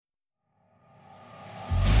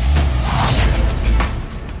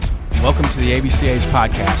Welcome to the ABCA's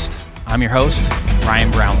podcast. I'm your host, Ryan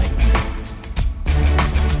Brownlee.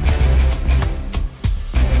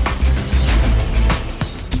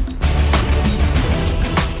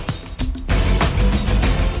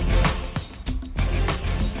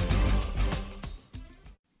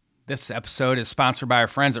 This episode is sponsored by our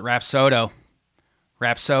friends at Rapsodo.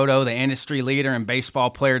 Rapsodo, the industry leader in baseball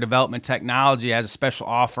player development technology, has a special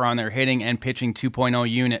offer on their hitting and pitching 2.0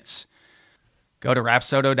 units. Go to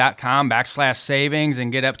rapsodo.com/savings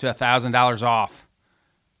and get up to $1,000 off.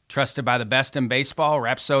 Trusted by the best in baseball,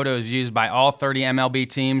 Rapsodo is used by all 30 MLB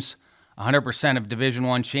teams, 100% of Division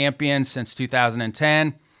I champions since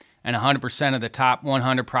 2010, and 100% of the top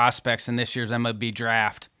 100 prospects in this year's MLB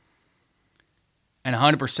draft. And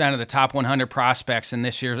 100% of the top 100 prospects in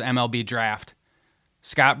this year's MLB draft.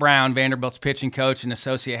 Scott Brown, Vanderbilt's pitching coach and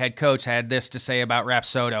associate head coach, had this to say about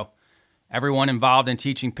Rapsodo. Everyone involved in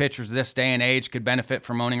teaching pitchers this day and age could benefit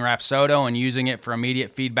from owning Rapsodo and using it for immediate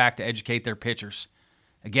feedback to educate their pitchers.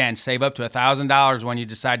 Again, save up to $1,000 when you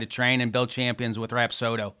decide to train and build champions with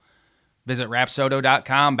Rapsodo. Visit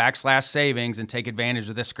rapsodo.com/savings and take advantage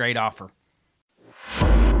of this great offer.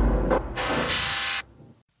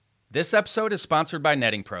 This episode is sponsored by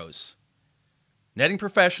Netting Pros. Netting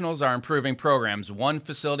professionals are improving programs one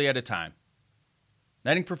facility at a time.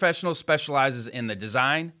 Netting Professionals specializes in the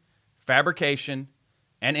design, fabrication,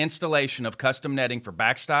 and installation of custom netting for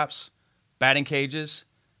backstops, batting cages,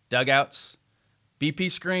 dugouts, BP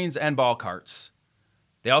screens, and ball carts.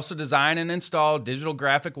 They also design and install digital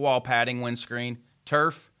graphic wall padding, windscreen,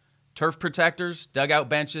 turf protectors, dugout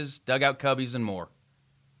benches, dugout cubbies, and more.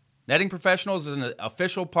 Netting Professionals is an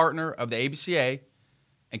official partner of the ABCA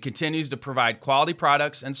and continues to provide quality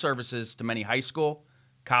products and services to many high school,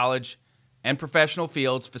 college, and professional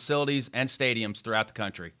fields, facilities, and stadiums throughout the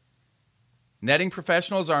country. Netting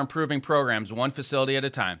Professionals are improving programs one facility at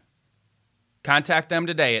a time. Contact them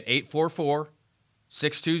today at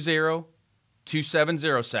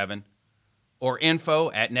 844-620-2707 or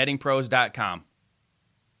info@nettingpros.com.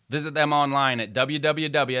 Visit them online at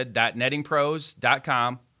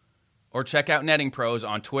www.nettingpros.com or check out Netting Pros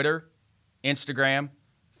on Twitter, Instagram,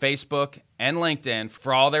 Facebook, and LinkedIn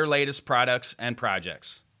for all their latest products and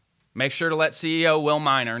projects. Make sure to let CEO Will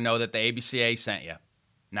Miner know that the ABCA sent you.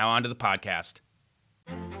 Now on to the podcast.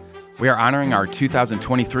 We are honoring our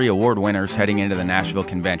 2023 award winners heading into the Nashville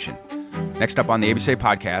Convention. Next up on the ABCA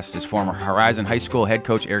podcast is former Horizon High School head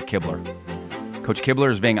coach Eric Kibler. Coach Kibler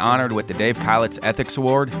is being honored with the Dave Keilitz Ethics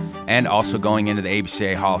Award and also going into the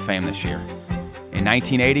ABCA Hall of Fame this year. In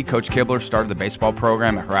 1980, Coach Kibler started the baseball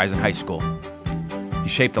program at Horizon High School. He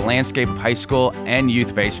shaped the landscape of high school and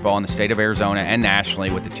youth baseball in the state of Arizona and nationally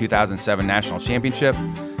with the 2007 National Championship,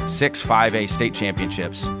 6 5A state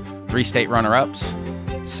championships, 3 state runner-ups,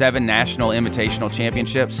 7 national invitational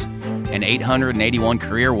championships, and 881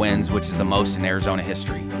 career wins, which is the most in Arizona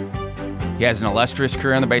history. He has an illustrious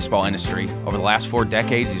career in the baseball industry. Over the last 4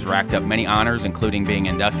 decades, he's racked up many honors, including being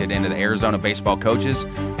inducted into the Arizona Baseball Coaches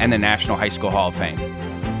and the National High School Hall of Fame.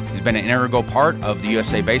 He's been an integral part of the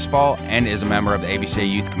USA Baseball and is a member of the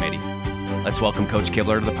ABCA Youth Committee. Let's welcome Coach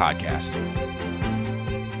Kibler to the podcast.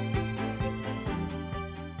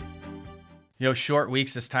 Short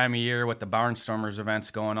weeks this time of year with the Barnstormers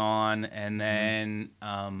events going on. And then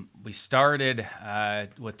we started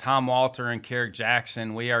with Tom Walter and Carrick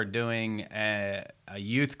Jackson. We are doing a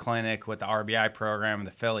youth clinic with the RBI program in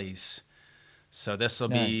the Phillies. So this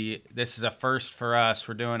is a first for us.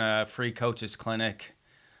 We're doing a free coaches clinic.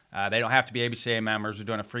 They don't have to be ABCA members. We're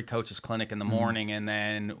doing a free coaches clinic in the morning. And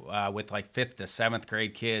then with like 5th to 7th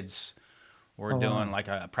grade kids, we're doing like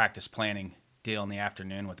a practice planning deal in the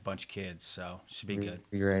afternoon with a bunch of kids, so should be good.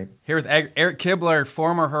 Great. Here with Eric Kibler,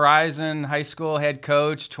 former Horizon High School head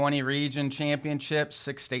coach, 20 region championships,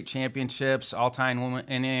 6 state championships, all-time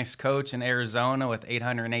winningest coach in Arizona with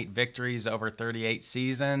 808 victories over 38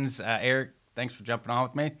 seasons. Eric, thanks for jumping on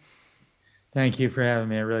with me. Thank you for having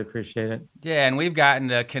me. I really appreciate it. Yeah, and we've gotten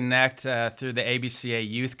to connect through the ABCA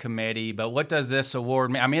Youth Committee, but what does this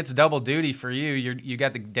award mean? I mean, it's double duty for you. You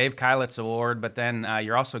got the Dave Keilitz Award, but then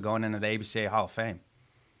you're also going into the ABCA Hall of Fame.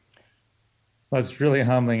 Well, it's really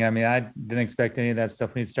humbling. I mean, I didn't expect any of that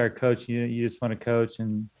stuff. When you start coaching, you just want to coach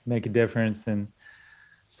and make a difference. And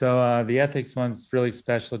so the ethics one's really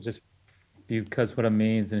special just because what it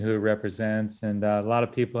means and who it represents. And a lot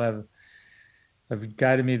of people have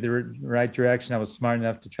guided me the right direction. I was smart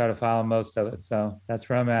enough to try to follow most of it. So that's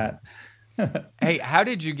where I'm at. Hey, how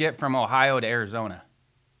did you get from Ohio to Arizona?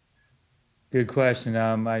 Good question.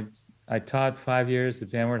 I taught 5 years at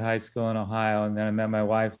Van Wert High School in Ohio, and then I met my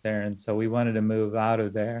wife there. And so we wanted to move out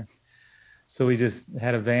of there. So we just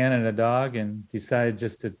had a van and a dog and decided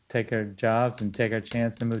just to take our jobs and take our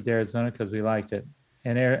chance and move to Arizona because we liked it.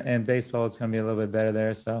 And baseball was going to be a little bit better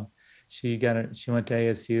there. So she went to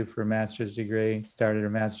ASU for a master's degree, started her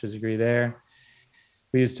master's degree there.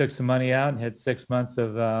 We just took some money out and had 6 months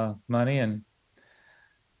of money, and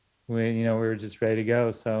we were just ready to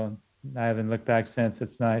go. So I haven't looked back since.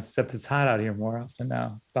 It's nice, except it's hot out here more often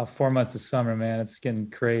now. It's about 4 months of summer, man. It's getting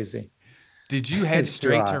crazy. Did you head It's too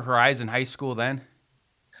straight to hot. Horizon High School then?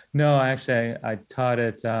 No, actually, I taught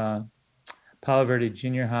at Palo Verde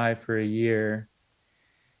Junior High for a year,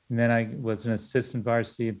 and then I was an assistant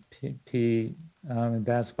varsity and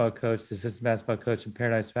basketball coach, assistant basketball coach in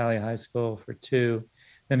Paradise Valley High School for 2.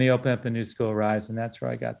 Then they opened up a new school, Rise, and that's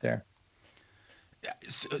where I got there.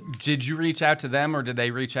 So, did you reach out to them, or did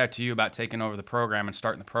they reach out to you about taking over the program and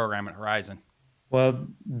starting the program at Horizon? Well,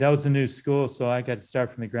 that was a new school, so I got to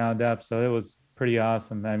start from the ground up. So it was pretty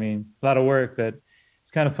awesome. I mean, a lot of work, but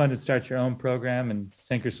it's kind of fun to start your own program and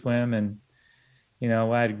sink or swim. And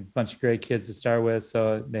I had a bunch of great kids to start with,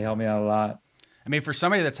 so they helped me out a lot. I mean, for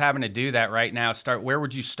somebody that's having to do that right now, where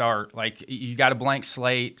would you start? Like, you got a blank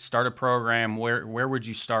slate, start a program. Where would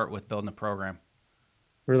you start with building a program?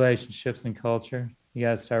 Relationships and culture. You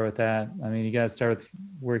got to start with that. I mean, you got to start with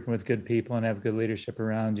working with good people and have good leadership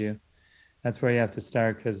around you. That's where you have to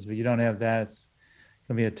start, because if you don't have that, it's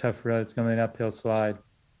going to be a tough road. It's going to be an uphill slide.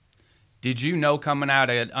 Did you know coming out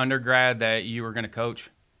of undergrad that you were going to coach?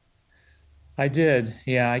 I did.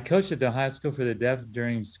 Yeah, I coached at the high school for the deaf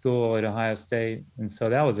during school at Ohio State. And so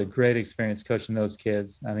that was a great experience coaching those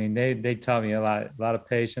kids. I mean, they taught me a lot of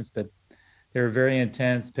patience, but they were very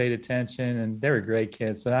intense, paid attention, and they were great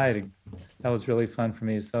kids. So that was really fun for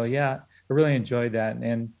me. So yeah, I really enjoyed that.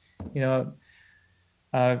 And, you know,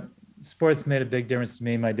 uh, sports made a big difference to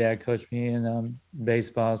me. My dad coached me in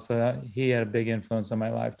baseball, so he had a big influence on my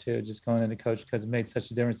life too, just going into coach, because it made such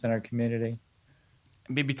a difference in our community.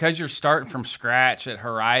 I mean, because you're starting from scratch at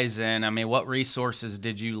Horizon, I mean, what resources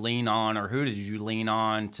did you lean on, or who did you lean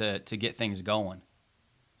on to get things going?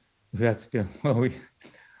 That's good. Well, we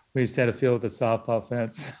used to have a field with a softball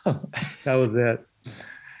fence. So that was it.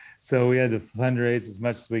 So we had to fundraise as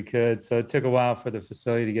much as we could. So it took a while for the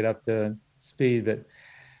facility to get up to speed, but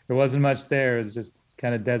there wasn't much there. It was just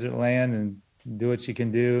kind of desert land and do what you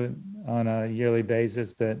can do on a yearly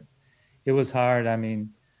basis. But it was hard. I mean,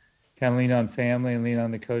 kind of lean on family and lean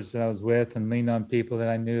on the coach that I was with and lean on people that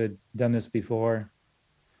I knew had done this before.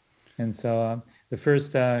 And so the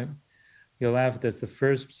first, you'll laugh at this, the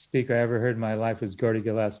first speaker I ever heard in my life was Gordy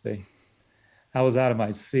Gillespie. I was out of my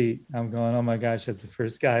seat. I'm going, oh my gosh, that's the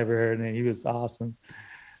first guy I ever heard. And he was awesome.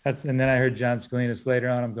 And then I heard John Scalinas later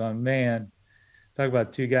on. I'm going, man, talk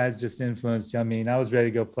about two guys just influenced you. I mean, I was ready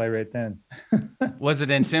to go play right then. Was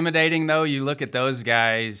it intimidating, though? You look at those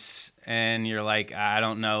guys and you're like, I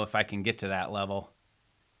don't know if I can get to that level.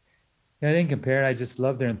 Yeah, I didn't compare it. I just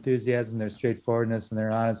love their enthusiasm, their straightforwardness, and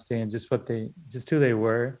their honesty, and just who they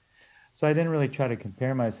were. So I didn't really try to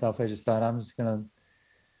compare myself. I just thought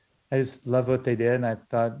I just love what they did. And I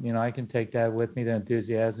thought, I can take that with me, their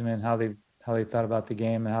enthusiasm and how they thought about the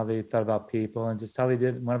game and how they thought about people and just how they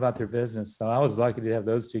went about their business. So I was lucky to have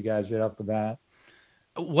those two guys right off the bat.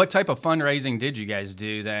 What type of fundraising did you guys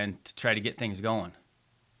do then to try to get things going?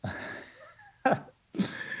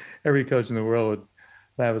 Every coach in the world would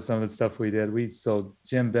laugh at some of the stuff we did. We sold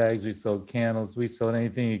gym bags, we sold candles, we sold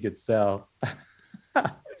anything you could sell.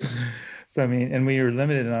 So, I mean, and we were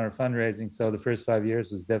limited in our fundraising. So the first 5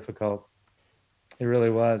 years was difficult. It really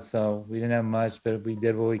was. So we didn't have much, but we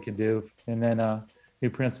did what we could do. And then new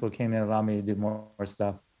principal came in and allowed me to do more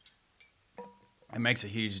stuff. It makes a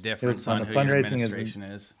huge difference on who your fundraising administration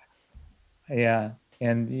is. Yeah.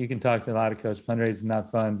 And you can talk to a lot of coaches. Fundraising is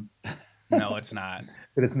not fun. No, it's not.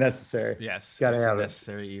 But it's necessary. Yes, Gotta it's have a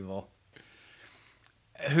necessary evil.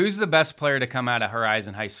 Who's the best player to come out of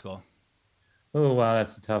Horizon High School? Oh, wow,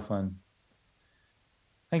 that's a tough one.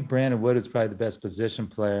 I think Brandon Wood is probably the best position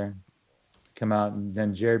player to come out. And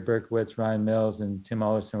then Jared Berkowitz, Ryan Mills, and Tim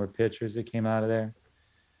Alderson were pitchers that came out of there.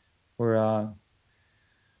 Were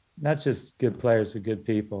not just good players, but good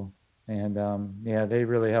people. And, yeah, they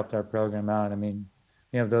really helped our program out. I mean,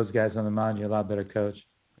 you have those guys on the mound, you're a lot better coach.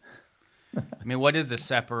 I mean, what is the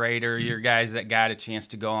separator? Your guys that got a chance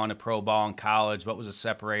to go on to pro ball in college, what was a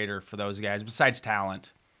separator for those guys besides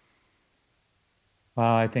talent?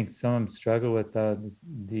 I think some of them struggle with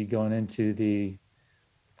the going into the.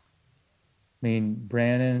 I mean,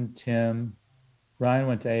 Brandon, Tim, Ryan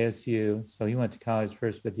went to ASU, so he went to college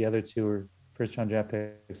first, but the other two were first-round draft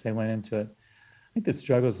picks. They went into it. I think the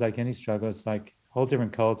struggle is like any struggle. It's like a whole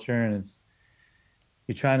different culture, and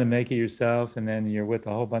you're trying to make it yourself, and then you're with a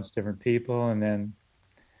whole bunch of different people, and then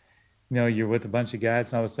you're with a bunch of guys,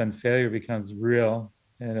 and all of a sudden failure becomes real.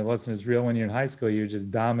 And it wasn't as real when you're in high school. You're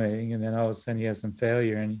just dominating, and then all of a sudden you have some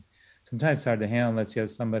failure, and sometimes it's hard to handle unless you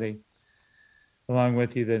have somebody along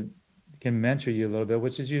with you that can mentor you a little bit,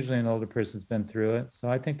 which is usually an older person that's been through it. So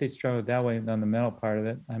I think they struggle that way on the mental part of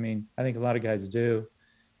it. I mean, I think a lot of guys do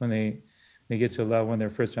when they get to a level when they're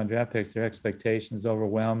first round draft picks, their expectations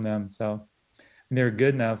overwhelm them. So when they were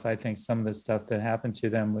good enough, I think some of the stuff that happened to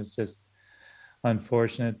them was just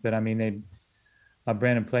unfortunate. But I mean,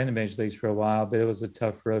 Brandon played in the major leagues for a while, but it was a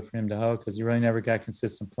tough road for him to hoe because he really never got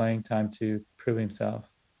consistent playing time to prove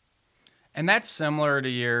himself. And that's similar to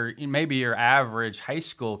your average high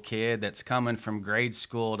school kid that's coming from grade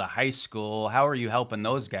school to high school. How are you helping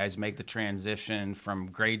those guys make the transition from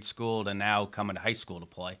grade school to now coming to high school to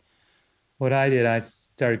play? What I did, I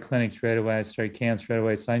started clinics right away. I started camps right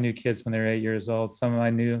away. So I knew kids when they were 8 years old. Some of them I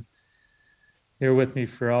knew they were with me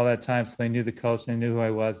for all that time. So they knew the coach, they knew who I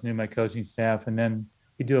was, knew my coaching staff. And then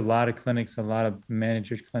we do a lot of clinics, a lot of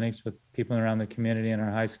managers clinics with people around the community in our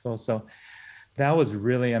high school. So that was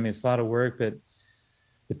really, I mean, it's a lot of work, but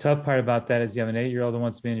the tough part about that is you have an 8-year-old who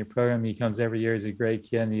wants to be in your program. He comes every year. He's a great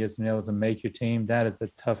kid and he isn't able to make your team. That is a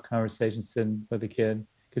tough conversation sitting with a kid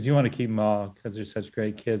because you want to keep them all because they're such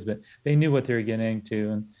great kids, but they knew what they were getting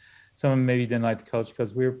into. And some of them maybe didn't like the coach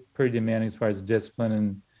because we were pretty demanding as far as discipline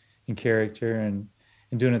and character and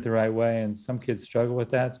doing it the right way. And some kids struggle with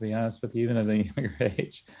that, to be honest with you, even at a younger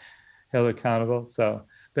age, held accountable. So,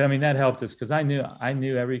 but I mean, that helped us because I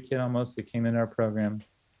knew every kid almost that came in our program.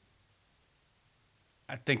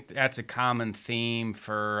 I think that's a common theme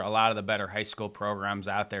for a lot of the better high school programs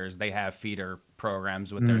out there is they have feeder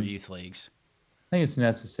programs with their youth leagues. I think it's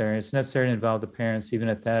necessary. It's necessary to involve the parents even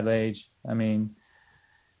at that age. I mean,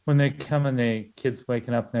 when they come and the kids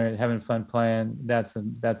waking up and they're having fun playing, that's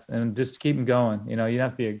and just keep them going. You don't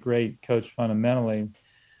have to be a great coach fundamentally,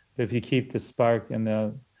 but if you keep the spark and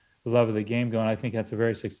the love of the game going, I think that's a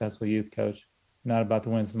very successful youth coach. Not about the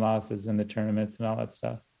wins and losses and the tournaments and all that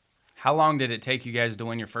stuff. How long did it take you guys to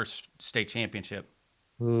win your first state championship?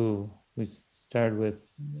 Ooh, we started with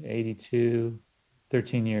 82,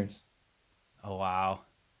 13 years. Oh, wow.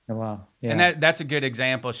 Oh, wow. Yeah. And that's a good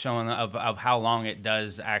example showing of how long it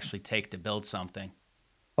does actually take to build something.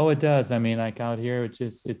 Oh, it does. I mean, like out here,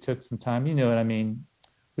 it took some time. You know what I mean?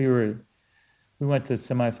 We went to the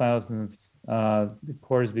semifinals and the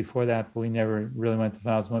quarters before that, but we never really went to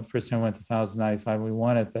finals. First time we went to finals in 95, we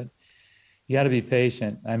won it, but you got to be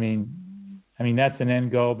patient. I mean, that's an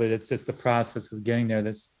end goal, but it's just the process of getting there.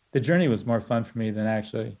 The journey was more fun for me than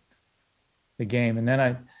actually the game. And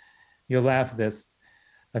then you'll laugh at this.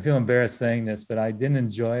 I feel embarrassed saying this, but I didn't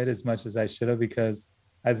enjoy it as much as I should have because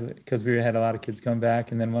we had a lot of kids come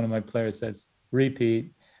back. And then one of my players says,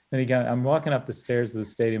 repeat. Then I'm walking up the stairs of the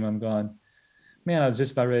stadium. I'm going, man, I was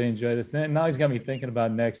just about ready to enjoy this. Now he's got me thinking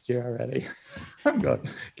about next year already. I'm going,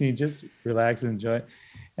 can you just relax and enjoy it?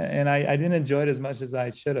 And I didn't enjoy it as much as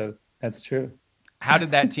I should have. That's true. How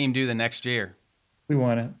did that team do the next year? We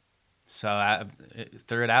won it. So I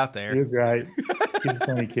threw it out there. He was right. He's a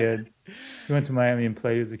funny kid. He went to Miami and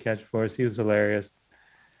played. He was a catcher for us. He was hilarious.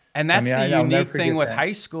 And that's the unique thing with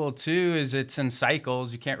high school, too, is it's in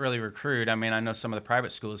cycles. You can't really recruit. I mean, I know some of the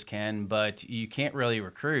private schools can, but you can't really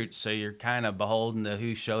recruit, so you're kind of beholden to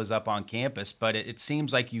who shows up on campus. But it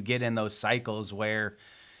seems like you get in those cycles where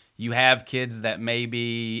you have kids that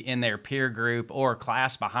maybe in their peer group or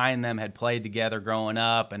class behind them had played together growing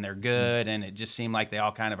up, and they're good, and it just seemed like they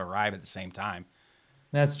all kind of arrive at the same time.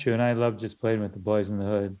 That's true, and I love just playing with the boys in the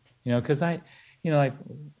hood, because I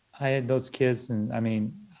had those kids, and I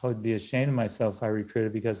mean, I would be ashamed of myself if I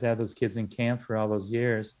recruited because I had those kids in camp for all those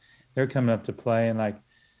years. They're coming up to play, and like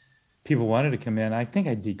people wanted to come in. I think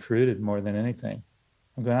I decruited more than anything.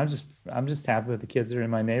 I'm just happy with the kids that are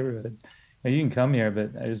in my neighborhood. You can come here,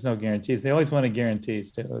 but there's no guarantees. They always wanted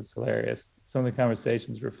guarantees too. It's hilarious. Some of the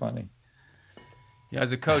conversations were funny. Yeah,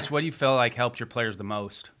 as a coach, what do you feel like helped your players the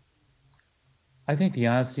most? I think the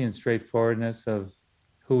honesty and straightforwardness of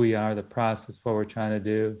who we are, the process, what we're trying to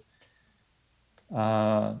do.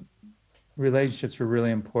 Relationships were really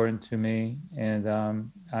important to me, and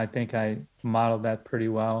I think I modeled that pretty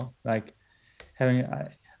well. Like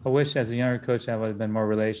I wish as a younger coach I would have been more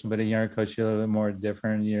relational, but a younger coach you're a little bit more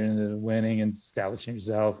different. You're into winning and establishing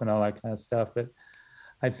yourself and all that kind of stuff. But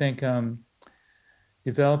I think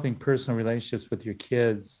developing personal relationships with your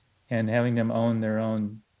kids and having them own their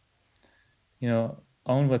own,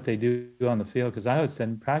 own what they do on the field. Because I always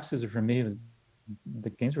said practices are for me. The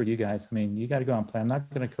games were you guys. I mean, you got to go out and play. I'm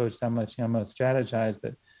not going to coach that much. I'm going to strategize,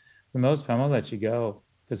 but for the most part, I'm going to let you go.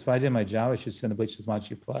 Because if I did my job, I should sit in the bleachers and watch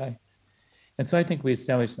you play. And so I think we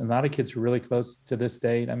established a lot of kids were really close to this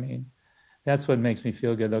date. I mean, that's what makes me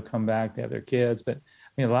feel good. They'll come back, they have their kids. But I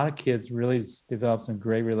mean, a lot of kids really develop some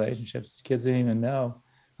great relationships. Kids didn't even know.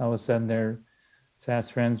 All of a sudden, they're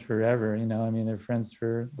fast friends forever. I mean, they're friends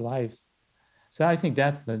for life. So I think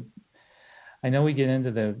that's I know we get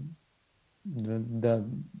into the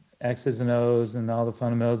X's and O's and all the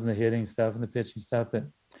fundamentals and the hitting stuff and the pitching stuff, but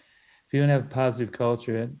if you don't have a positive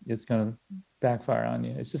culture, it's going to backfire on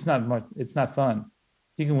you. It's just not much. It's not fun.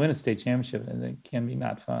 You can win a state championship, and it can be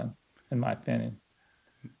not fun, in my opinion.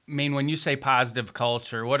 I mean, when you say positive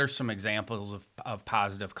culture, what are some examples of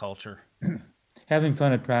positive culture? Having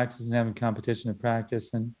fun at practice and having competition at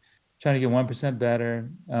practice and trying to get 1%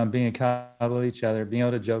 better, being accountable to each other, being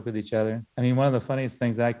able to joke with each other. I mean, one of the funniest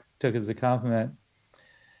things I took as a compliment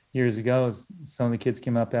years ago is some of the kids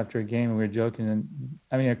came up after a game and we were joking. And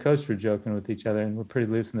I mean, our coaches were joking with each other and we're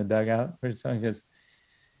pretty loose in the dugout. We're just telling kids,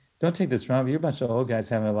 don't take this wrong, but you're a bunch of old guys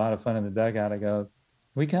having a lot of fun in the dugout. I go,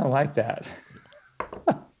 we kind of like that.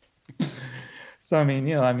 So, I mean,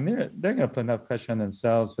 they're going to put enough pressure on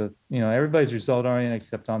themselves with, everybody's result oriented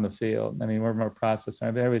except on the field. I mean, we're more process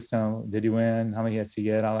oriented. Everybody's telling, did you win? How many hits you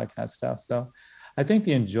get? All that kind of stuff. So I think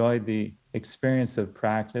they enjoyed the experience of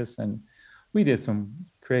practice, and we did some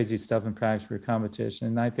crazy stuff in practice for competition.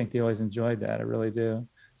 And I think they always enjoyed that. I really do.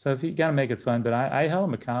 So if you got to make it fun, but I held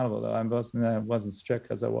them accountable though. I wasn't strict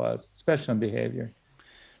because I was, especially on behavior.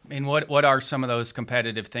 I mean, what are some of those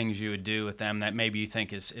competitive things you would do with them that maybe you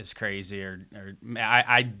think is crazy or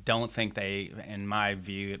I don't think they, in my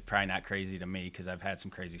view, probably not crazy to me because I've had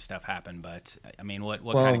some crazy stuff happen. But I mean, what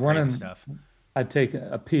kind of crazy stuff? I'd take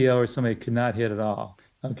a PO or somebody could not hit at all.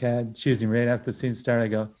 Okay, I'd choose him right after the season started. I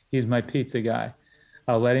go, he's my pizza guy.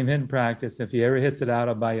 I'll let him hit in practice. If he ever hits it out,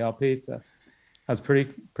 I'll buy y'all pizza. I was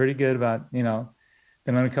pretty good about, been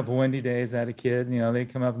on a couple windy days. I had a kid,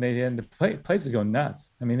 they'd come up and they'd hit, and the place would go nuts.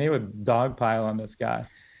 I mean, they would dogpile on this guy.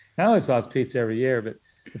 And I always lost pizza every year, but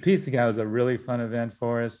the pizza guy was a really fun event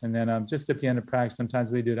for us. And then just at the end of practice,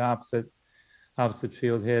 sometimes we do the opposite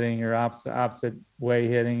field hitting or opposite way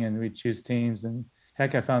hitting, and we'd choose teams. And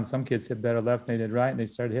heck, I found some kids hit better left than they did right, and they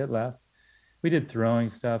started to hit left. We did throwing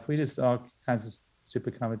stuff. We just all kinds of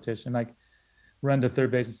stupid competition, like run to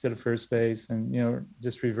third base instead of first base, and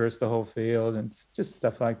just reverse the whole field and just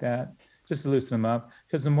stuff like that, just to loosen them up.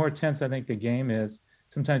 Because the more tense I think the game is,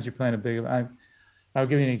 sometimes you're playing a big. I'll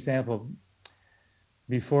give you an example.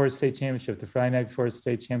 Before a state championship, the Friday night before a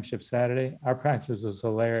state championship Saturday, our practice was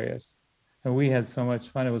hilarious, and we had so much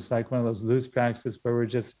fun. It was like one of those loose practices where we're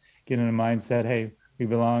just getting in a mindset, hey, we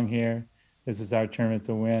belong here. This is our tournament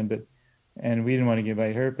to win, and we didn't want to get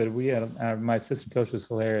anybody hurt, but we had my assistant coach was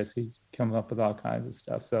hilarious. He come up with all kinds of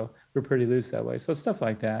stuff. So we're pretty loose that way. So stuff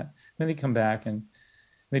like that. Then they come back and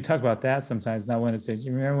they talk about that sometimes, not when it says,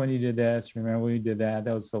 you remember when you did this? Remember when you did that?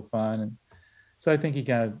 That was so fun. And so I think you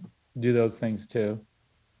got to do those things too.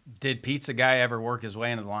 Did Pizza Guy ever work his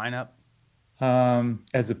way into the lineup?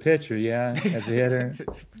 As a pitcher, yeah. As a hitter.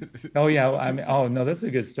 Oh yeah. I mean, oh no, this is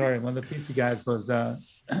a good story. One of the Pizza Guys was,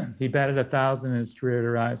 he batted 1,000 in his career at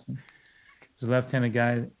Horizon. He's a left-handed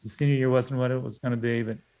guy. His senior year wasn't what it was going to be,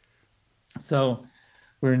 but so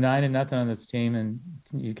we were 9-0 on this team, and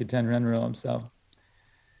you could 10-run rule him. So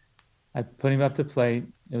I put him up to plate.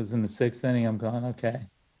 It was in the 6th inning. I'm going, okay.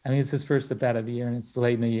 I mean, it's his first at bat of the year, and it's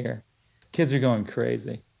late in the year. Kids are going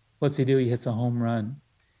crazy. What's he do? He hits a home run.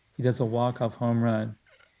 He does a walk-off home run.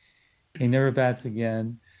 He never bats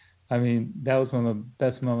again. I mean, that was one of the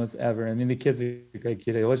best moments ever. I mean, the kid's a great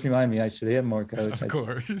kid. It always reminded me I should hit more, coach. Of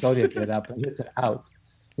course. I told you to get out, but he hits it out.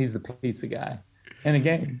 He's the pizza guy in a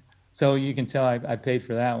game. So you can tell I paid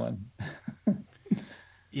for that one.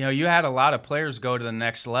 You had a lot of players go to the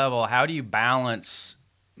next level. How do you balance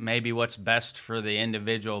maybe what's best for the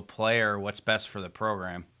individual player, what's best for the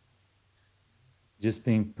program? Just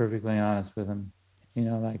being perfectly honest with them.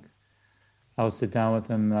 Like I'll sit down with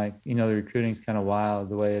them, like, the recruiting's kind of wild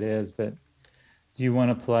the way it is, but do you want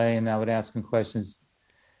to play? And I would ask them questions.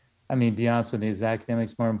 I mean, be honest with me, is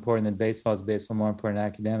academics more important than baseball? Is baseball more important than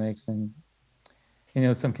academics? And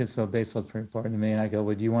some kids feel baseball is pretty important to me. And I go,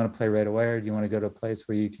 well, do you want to play right away, or do you want to go to a place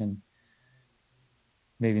where you can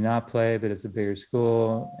maybe not play, but it's a bigger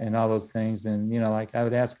school and all those things? And, like I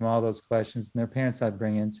would ask them all those questions, and their parents I'd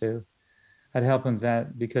bring in too. I'd help them with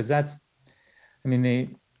that, because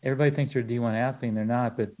everybody thinks they're a D1 athlete, and they're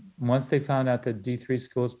not. But once they found out that D3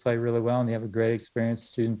 schools play really well and they have a great experience,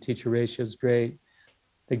 student-teacher ratio is great,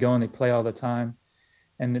 they go and they play all the time.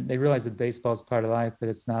 And they realize that baseball is part of life, but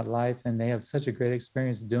it's not life. And they have such a great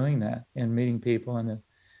experience doing that and meeting people on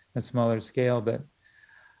a smaller scale. But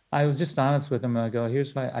I was just honest with him. I go,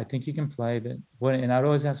 here's why I think you can play, but what? And I'd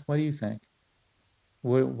always ask, what do you think?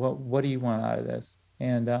 What do you want out of this?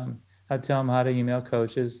 And I'd tell him how to email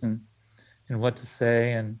coaches and what to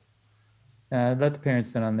say, and let the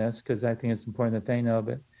parents in on this because I think it's important that they know.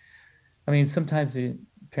 But I mean, sometimes the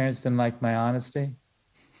parents didn't like my honesty,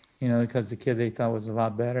 because the kid they thought was a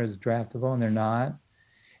lot better is draftable, and they're not.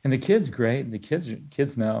 And the kid's great. And the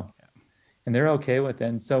kids know, and they're okay with it.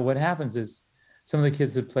 And so what happens is some of the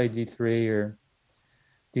kids that play D3 or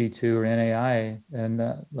D2 or NAI, and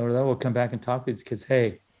Laura will come back and talk to these kids.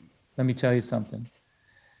 Hey, let me tell you something.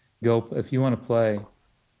 Go if you want to play.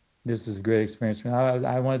 This is a great experience for me.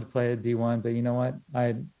 I wanted to play at D1, but you know what?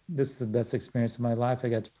 This is the best experience of my life. I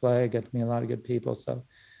got to play. I got to meet a lot of good people. So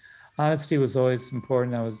honesty was always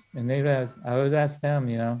important. I would ask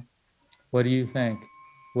them, what do you think?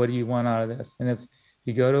 What do you want out of this? And if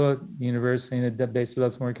you go to a university and it basically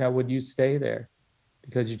doesn't work out, would you stay there?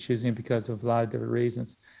 Because you're choosing it because of a lot of different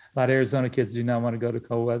reasons. A lot of Arizona kids do not want to go to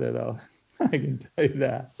cold weather, though. I can tell you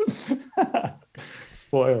that.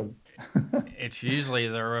 Spoiled. It's usually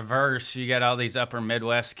the reverse. You got all these upper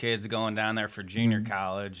Midwest kids going down there for junior Mhm.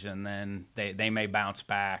 college, and then they may bounce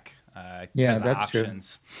back Yeah, because of that's true.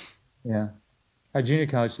 options. Yeah. Our junior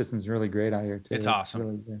college system is really great out here, too. It's awesome.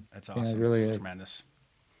 really good. That's Yeah, it awesome. really is. Tremendous.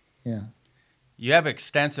 Yeah. You have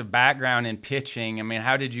extensive background in pitching. I mean,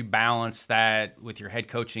 how did you balance that with your head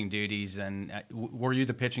coaching duties? And were you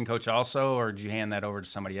the pitching coach also, or did you hand that over to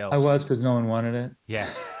somebody else? I was because no one wanted it. Yeah.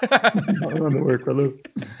 No one wanted to work for Luke.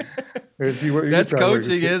 That's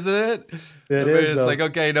coaching, isn't it? It I mean, is, it's though. like,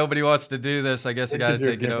 okay, nobody wants to do this. I guess I got to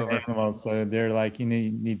take it over. Animals, so they're like, you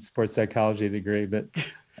need sports psychology degree, but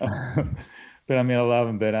but I mean, I love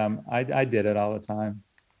them. But I did it all the time,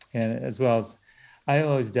 and as well as I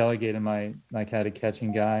always delegated had a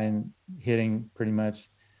catching guy and hitting pretty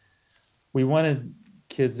much. We wanted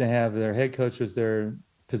kids to have their head coach was their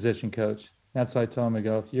position coach. That's why I told him to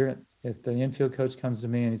go. If the infield coach comes to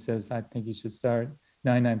me and he says, I think you should start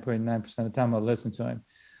 99.9% of the time, I'll listen to him.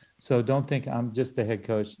 So don't think I'm just the head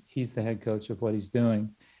coach. He's the head coach of what he's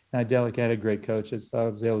doing. And I delegated great coaches, so I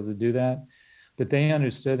was able to do that. But they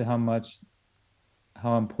understood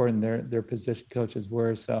how important their position coaches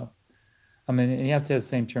were. So I mean, you have to have the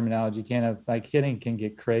same terminology. You can't have like hitting can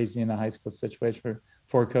get crazy in a high school situation where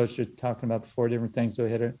four coaches are talking about the four different things to a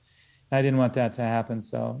hitter. And I didn't want that to happen,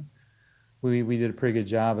 so we did a pretty good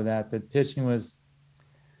job of that. But pitching was,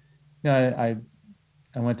 I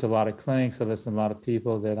went to a lot of clinics. I listened to a lot of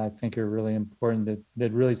people that I think are really important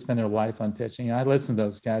that really spend their life on pitching. I listen to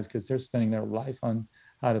those guys because they're spending their life on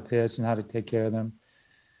how to pitch and how to take care of them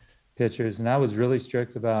pitchers. And I was really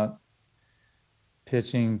strict about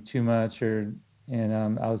pitching too much I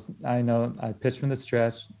pitched from the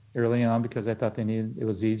stretch early on because I thought it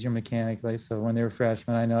was easier mechanically. So when they were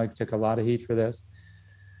freshmen, I know I took a lot of heat for this.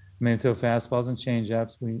 Main field fastballs and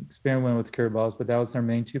changeups. We experimented with curveballs, but that was our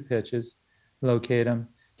main two pitches. Locate them,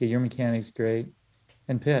 get your mechanics great,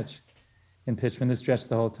 and pitch from the stretch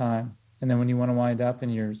the whole time. And then when you want to wind up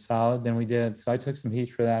and you're solid, then we did. So I took some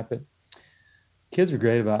heat for that, but kids were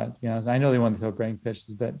great about it. I know they wanted to throw breaking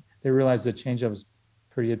pitches, but they realized the changeup was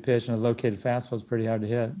pretty good pitch and a located fastball was pretty hard to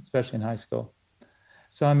hit, especially in high school.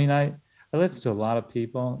 So, I mean, I listened to a lot of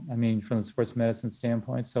people, I mean, from the sports medicine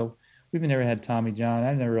standpoint. So we've never had Tommy John.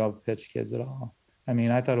 I've never outpitched kids at all. I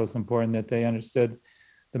mean, I thought it was important that they understood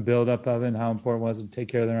the buildup of it and how important it was to take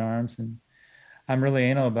care of their arms. And I'm really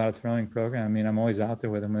anal about a throwing program. I mean, I'm always out there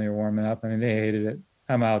with them when they're warming up. I mean, they hated it.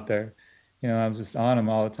 I'm out there. I'm just on them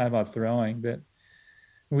all the time about throwing. But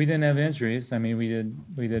we didn't have injuries. I mean, we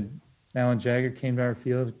did. Alan Jagger came to our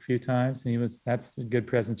field a few times, and that's a good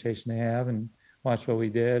presentation to have and watch what we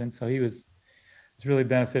did. And so it's really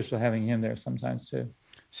beneficial having him there sometimes too.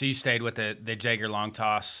 So you stayed with the Jagger long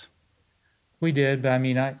toss? We did, but I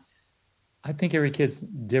mean, I think every kid's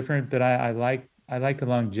different, but I like the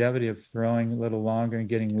longevity of throwing a little longer and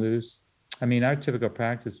getting loose. I mean, our typical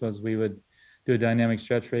practice was we would do a dynamic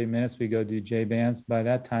stretch for 8 minutes. We go do J bands. By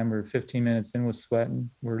that time, we're 15 minutes in, we're sweating,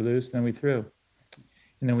 we're loose, and then we threw.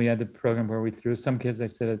 And then we had the program where we threw. Some kids, I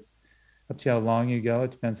said, it's up to how long you go.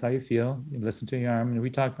 It depends how you feel. You listen to your arm. And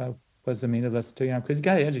we talked about what does it mean to listen to your arm? Because you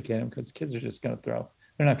got to educate them because kids are just going to throw.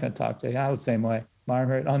 They're not going to talk to you. I was the same way. My arm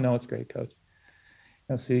hurt. Oh, no, it's great, coach.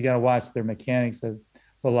 So you got to watch their mechanics of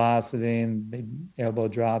velocity and the elbow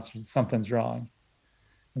drops. Something's wrong.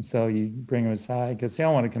 And so you bring them aside because they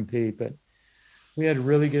don't want to compete. But we had a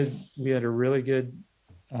really good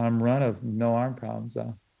run of no arm problems,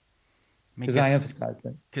 though. Because I emphasize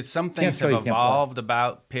it. Because some things have evolved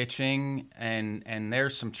about pitching, and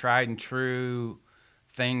there's some tried and true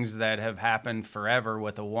things that have happened forever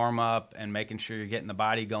with a warm up and making sure you're getting the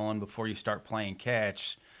body going before you start playing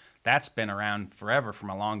catch. That's been around forever from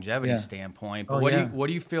a longevity standpoint. But Oh, yeah. what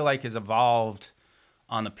do you feel like has evolved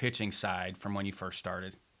on the pitching side from when you first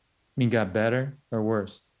started? I mean, got better or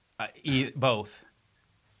worse? Both.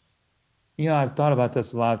 I've thought about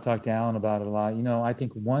this a lot. I've talked to Alan about it a lot. I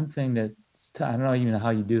think one thing that I don't know even how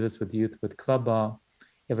you do this with youth, with club ball,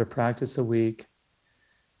 you have a practice a week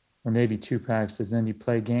or maybe two practices, then you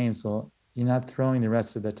play games. Well, you're not throwing the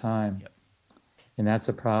rest of the time. Yep. And that's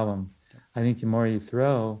a problem. Yep. I think the more you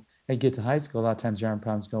throw, and get to high school, a lot of times your arm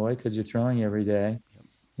problems go away because you're throwing every day. Yep.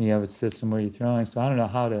 And you have a system where you're throwing. So I don't know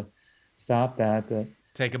how to stop that, but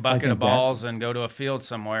take a bucket of balls and go to a field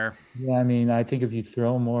somewhere. Yeah, I mean, I think if you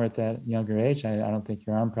throw more at that younger age, I don't think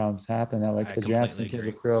your arm problems happen that way because you're asking kids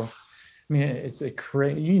to throw. I mean, it's a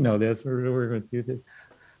crazy, this, we're working with youth.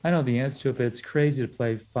 I know the answer to it, but it's crazy to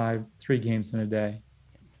play 3 games in a day.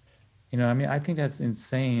 I mean, I think that's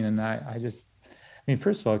insane. And I mean,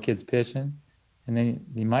 first of all, kids pitching, and then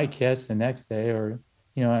he might catch the next day or,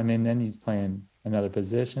 I mean, then he's playing another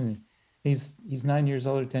position. He's 9 years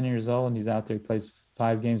old or 10 years old, and he's out there, he plays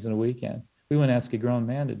 5 games in a weekend. We wouldn't ask a grown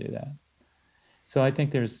man to do that. So I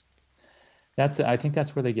think I think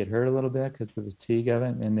that's where they get hurt a little bit because of the fatigue of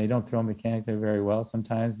it, and they don't throw mechanically very well.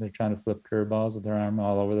 Sometimes they're trying to flip curveballs with their arm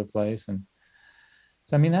all over the place. And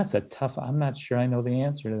so, I mean, that's I'm not sure I know the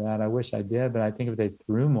answer to that. I wish I did, but I think if they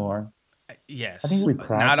threw more. Yes. I think we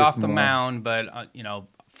practice not off the more. Mound, but,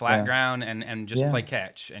 flat ground and just play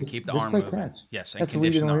catch and keep the arm moving. Catch. Yes. And that's what we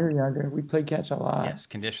did when we were younger. We played catch a lot. Yes.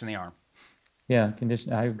 Condition the arm. Yeah.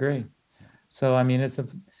 I agree. So, I mean,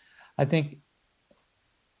 I think,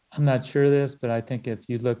 I'm not sure of this, but I think if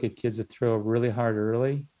you look at kids that throw really hard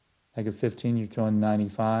early, like at 15, you're throwing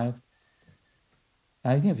 95.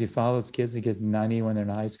 I think if you follow those kids that get 90 when they're in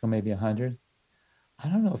high school, maybe 100, I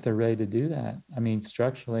don't know if they're ready to do that. I mean,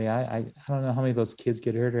 structurally, I don't know how many of those kids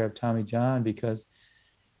get hurt or have Tommy John because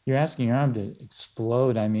you're asking your arm to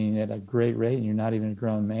explode, I mean, at a great rate, and you're not even a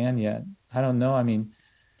grown man yet. I don't know. I mean,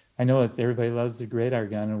 I know everybody loves the radar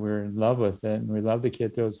gun, and we're in love with it, and we love the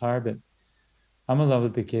kid throws hard, but I'm in love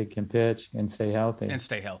with the kid can pitch and stay healthy.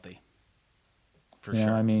 For sure.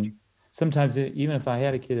 I mean, sometimes even if I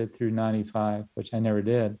had a kid that threw 95, which I never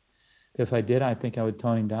did, if I did, I think I would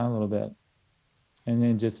tone him down a little bit and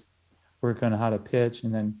then just work on how to pitch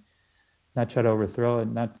and then not try to overthrow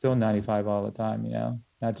it, not throw 95 all the time,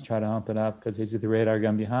 not to try to hump it up because he's the radar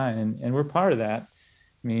gun behind. And we're part of that.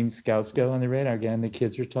 I mean, scouts go on the radar gun. The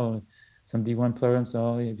kids are told, some D1 players,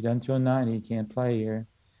 if you don't throw 90, you can't play here.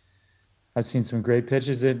 I've seen some great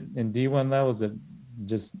pitchers in D1 levels that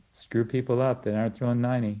just screw people up that aren't throwing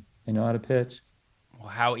 90. They know how to pitch. Well,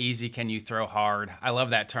 how easy can you throw hard? I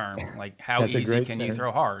love that term. Like, how easy can you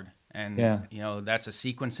throw hard? And, that's a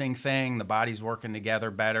sequencing thing. The body's working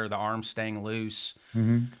together better. The arm's staying loose.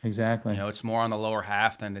 Mm-hmm. Exactly. It's more on the lower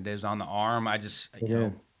half than it is on the arm.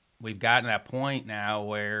 We've gotten to that point now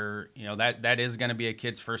where, that is going to be a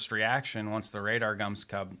kid's first reaction once the radar guns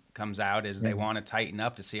comes out is they want to tighten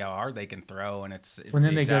up to see how hard they can throw. And it's when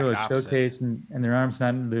then the they go to a opposite. showcase and their arm's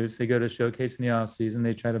not loose, they go to a showcase in the off season,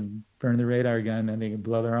 they try to burn the radar gun and they can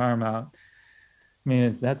blow their arm out. I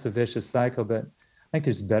mean, that's a vicious cycle, but I think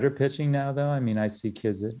there's better pitching now though. I mean, I see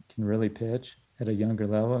kids that can really pitch at a younger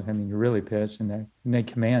level. I mean, really pitch and they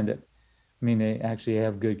command it. I mean, they actually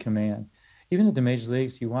have good command. Even at the major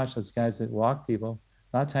leagues, you watch those guys that walk people.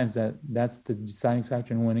 A lot of times that's the deciding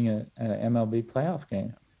factor in winning an MLB playoff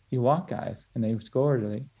game. You walk guys and they score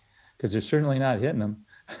because they're certainly not hitting them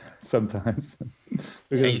sometimes.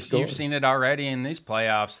 You've seen it already in these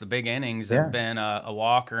playoffs. The big innings have been a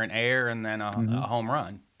walk or an air and then a home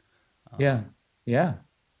run. Yeah.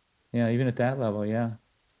 Even at that level, yeah.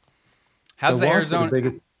 How's the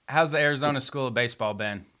Arizona School of Baseball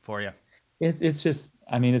been for you? It's just,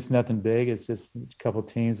 I mean, it's nothing big. It's just a couple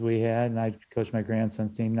teams we had, and I coached my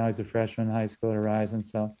grandson's team. Now he's a freshman in high school at Horizon,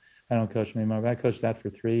 so I don't coach him anymore. But I coached that for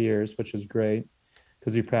 3 years, which was great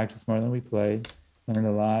because we practiced more than we played, learned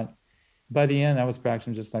a lot. By the end, I was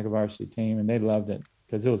practicing just like a varsity team, and they loved it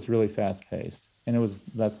because it was really fast-paced, and it was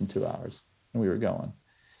less than 2 hours, and we were going.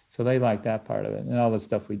 So they liked that part of it, and all the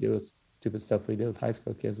stuff we do, stupid stuff we do with high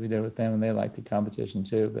school kids, we did with them, and they liked the competition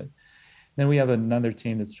too. But then we have another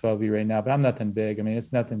team that's 12U right now, but I'm nothing big. I mean,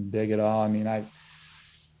 it's nothing big at all. I mean, I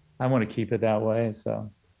want to keep it that way. So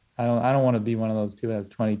I don't want to be one of those people that has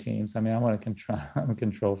 20 teams. I mean, I want to control. I'm a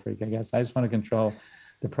control freak, I guess. I just want to control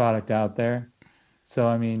the product out there. So,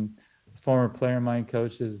 I mean, former player of mine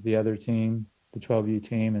coaches the other team, the 12U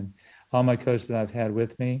team, and all my coaches that I've had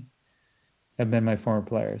with me have been my former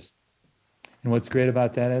players. And what's great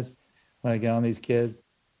about that is when I get on these kids,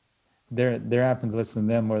 they're happen to listen to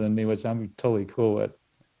them more than me, which I'm totally cool with,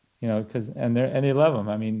 because they love them.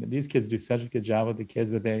 I mean, these kids do such a good job with the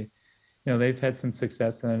kids, but they've had some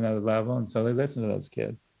success on another level, and so they listen to those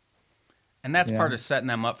kids. And that's part of setting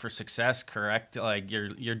them up for success, correct? Like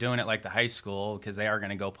you're doing it like the high school because they are going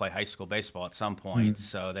to go play high school baseball at some point,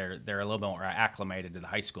 so they're a little bit more acclimated to the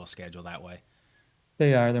high school schedule that way.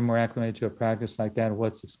 They're more acclimated to a practice like that,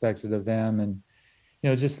 what's expected of them, and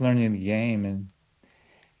just learning the game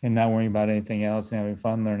and not worrying about anything else and having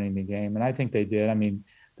fun learning the game. And I think they did. I mean,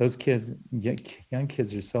 those kids, young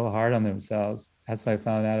kids are so hard on themselves. That's what I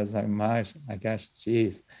found out. It's like, my gosh,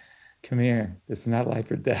 geez, come here. This is not life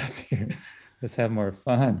or death here. Let's have more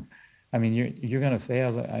fun. I mean, you're going to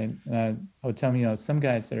fail. I would tell them, some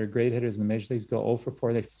guys that are great hitters in the major leagues go 0 for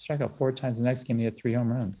 4. They strike out 4 times. The next game, they hit 3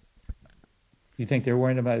 home runs. You think they're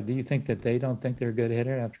worried about it? Do you think that they don't think they're a good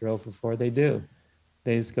hitter after 0 for 4? They do.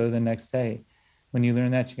 They just go the next day. When you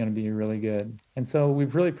learn that, you're going to be really good. And so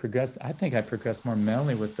we've really progressed. I think I progressed more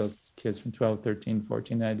mentally with those kids from 12, 13,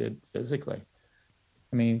 14 than I did physically.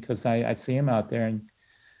 I mean, because I see them out there and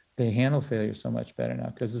they handle failure so much better now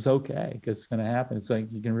because it's okay, because it's going to happen. It's like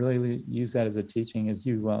you can really use that as a teaching, as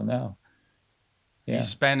you well know. Yeah. You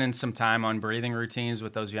spending some time on breathing routines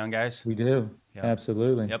with those young guys? We do. Yep.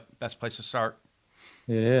 Absolutely. Yep. Best place to start.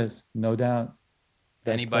 It is. No doubt.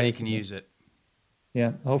 Anybody can use it.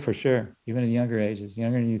 Yeah. Oh, for sure. Even at younger ages,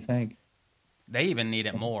 younger than you think. They even need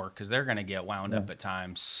it more because they're going to get wound up at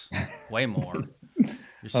times, way more.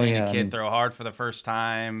 You're seeing a kid throw hard for the first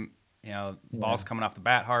time. Ball's coming off the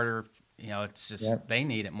bat harder. It's just they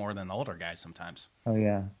need it more than the older guys sometimes. Oh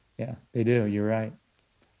yeah, yeah, they do. You're right.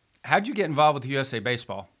 How'd you get involved with USA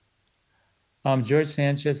Baseball? George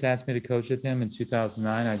Sanchez asked me to coach with him in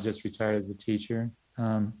 2009. I just retired as a teacher.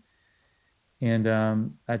 And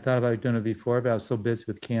I thought about doing it before, but I was so busy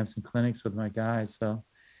with camps and clinics with my guys. So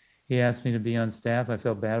he asked me to be on staff. I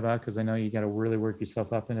felt bad about it because I know you got to really work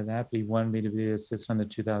yourself up into that. But he wanted me to be an assistant on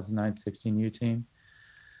the 2009-16 U team.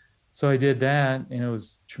 So I did that, and it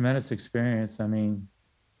was a tremendous experience. I mean,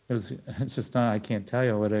 it's just not, I can't tell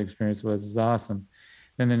you what an experience was. It was awesome.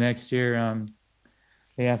 Then the next year,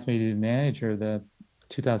 they asked me to be the manager of the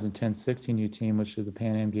 2010-16 U team, which was the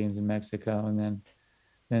Pan Am Games in Mexico. And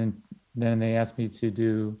then they asked me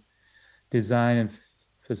to design and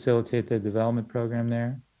facilitate the development program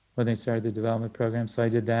there when they started the development program. So I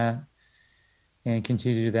did that and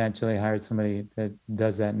continued to do that until they hired somebody that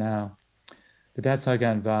does that now. But that's how I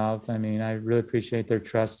got involved. I mean, I really appreciate their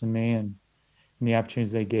trust in me and the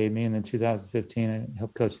opportunities they gave me. And then 2015, I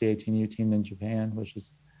helped coach the 18U team in Japan,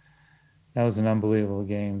 that was an unbelievable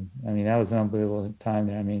game. I mean, that was an unbelievable time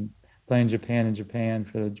there. I mean, playing Japan in Japan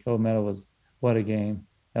for the gold medal what a game.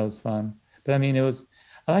 That was fun. But I mean,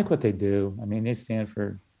 I like what they do. I mean, they stand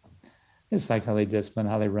for, it's like how they discipline,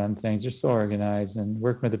 how they run things. They're so organized, and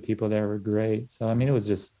working with the people there were great. So, I mean, it's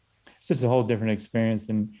just a whole different experience.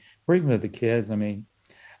 And working with the kids, I mean,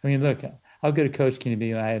 look, how good a coach can you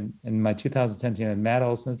be? I had, in my 2010 team, I had Matt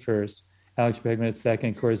Olson at first, Alex Bregman at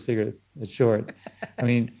second, Corey Seager at short. I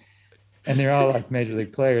mean, and they're all like major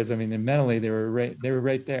league players. I mean, and mentally they were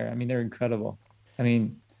right there. I mean, they're incredible. I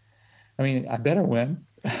mean, I better win.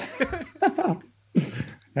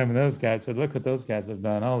 Having those guys, but look what those guys have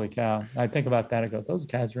done. Holy cow. I think about that. I go, those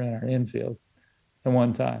guys were in our infield at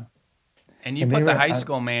one time. And you put the high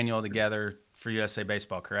school manual together for USA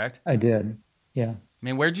Baseball, correct? I did. Yeah. I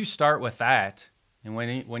mean, where'd you start with that? And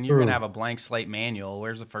when you're going to have a blank slate manual,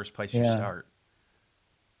 where's the first place you start?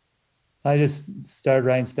 I just started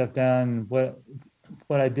writing stuff down. What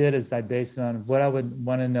I did is I based it on what I would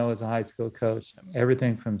want to know as a high school coach,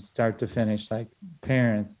 everything from start to finish, like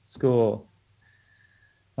parents, school,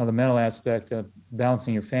 the mental aspect of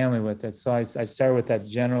balancing your family with it. So I started with that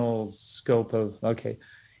general scope of, okay,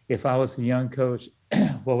 if I was a young coach,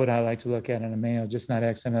 what would I like to look at in a manual? Just not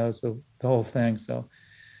X and O's, but the whole thing. So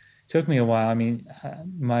it took me a while. I mean,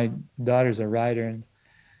 my daughter's a writer, and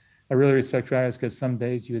I really respect writers because some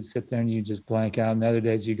days you would sit there and you just blank out, and the other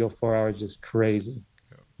days you go 4 hours just crazy.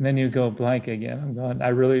 Yeah. And then you go blank again. I'm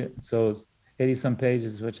going, so it's 80 some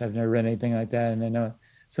pages, which I've never read anything like that. And I know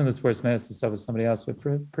some of the sports medicine stuff was somebody else, but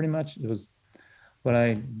pretty much it was what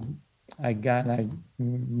I got, and I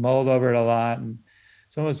mulled over it a lot. And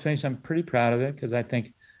so when it was finished, I'm pretty proud of it because I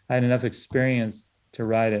think I had enough experience to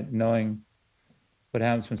write it, knowing what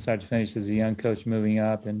happens from start to finish as a young coach moving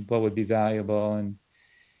up and what would be valuable.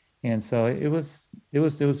 And so it was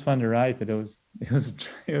fun to write, but it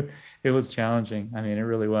was challenging. I mean, it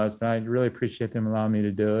really was, but I really appreciate them allowing me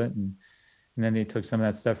to do it. And then they took some of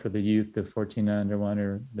that stuff for the youth, the 14 under one,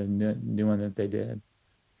 or the new one that they did.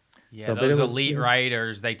 Yeah, So, but those it was, elite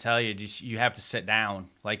writers, they tell you just you have to sit down,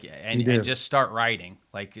 like, you and do, just start writing.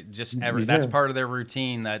 Like, just you that's do. part of their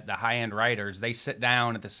routine. That the high end writers, they sit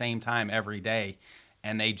down at the same time every day,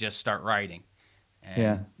 and they just start writing,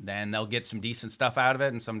 Yeah. and then they'll get some decent stuff out of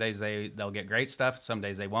it. And some days they'll get great stuff, some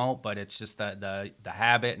days they won't. But it's just the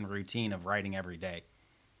habit and routine of writing every day.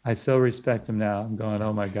 I so respect them now. I'm going,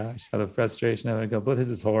 oh my gosh, out of frustration, I would go, but this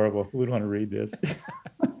is horrible. Who would want to read this?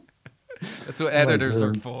 That's what I'm like, editors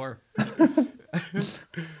are dude. for.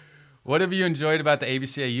 What have you enjoyed about the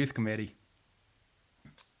ABCA Youth Committee?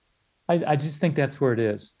 I just think that's where it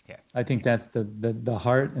is. Yeah. I think that's the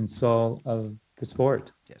heart and soul of the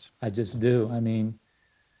sport. Yes. I just do. I mean,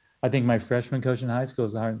 I think my freshman coach in high school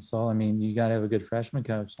is the heart and soul. I mean, you got to have a good freshman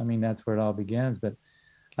coach. I mean, that's where it all begins. But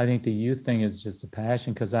I think the youth thing is just a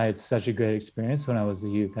passion because I had such a great experience when I was a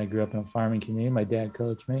youth. I grew up in a farming community. My dad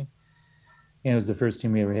coached me, and it was the first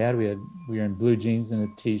team we ever had. We were in blue jeans and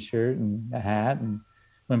a t-shirt and a hat, and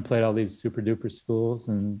went and played all these super duper schools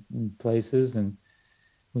and places, and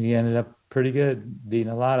we ended up pretty good, beating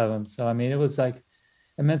a lot of them. So I mean, it was like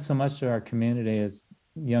it meant so much to our community as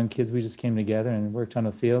young kids. We just came together and worked on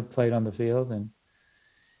the field, played on the field, and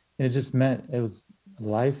it just meant it was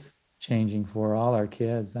life changing for all our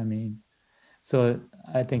kids. I mean, so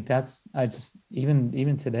I think that's I just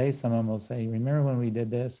even today, some of them will say, "Remember when we did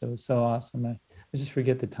this? It was so awesome." I just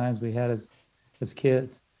forget the times we had as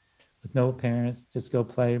kids with no parents, just go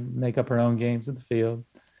play, make up our own games in the field,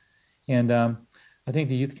 and I think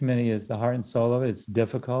the youth committee is the heart and soul of it. It's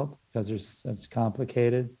difficult because it's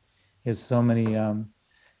complicated. There's so many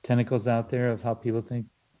tentacles out there of how people think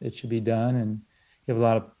it should be done, and you have a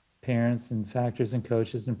lot of parents and factors and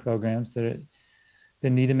coaches and programs that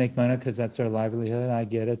need to make money because that's their livelihood. I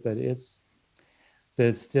get it, but it's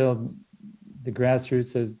still the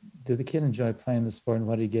grassroots of, did the kid enjoy playing the sport and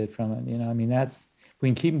what did he get from it? You know, I mean, that's, we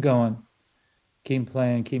can keep them going, keep them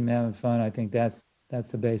playing, keep them having fun. I think that's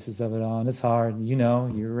the basis of it all. And it's hard. You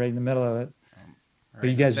know, you're right in the middle of it. Right But you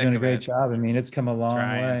in the guys are thick doing a of great it. job. I mean, it's come a long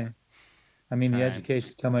Trying. way. I mean, the Trying.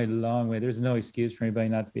 education's come a long way. There's no excuse for anybody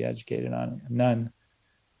not to be educated on it. None.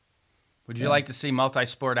 Would you Yeah, like to see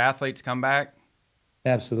multi-sport athletes come back?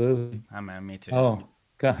 absolutely. I mean, me too. Oh,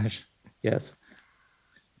 gosh. Yes.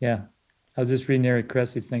 Yeah. I was just reading Eric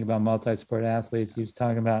Cressy's thing about multi-sport athletes. He was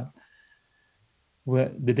talking about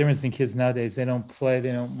what the difference in kids nowadays. They don't play.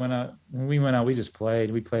 They don't went out. When we went out, we just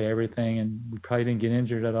played. We played everything, and we probably didn't get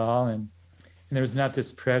injured at all. And there was not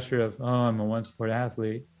this pressure of, oh, I'm a one sport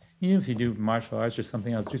athlete. Even if you do martial arts or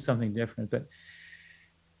something else, do something different. But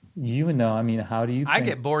you would know. I mean, how do you I think?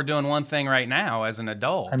 get bored doing one thing right now as an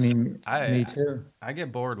adult. I mean, me I too. I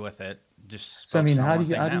get bored with it. Just So I mean, focusing on one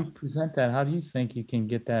thing how do now. you present that? How do you think you can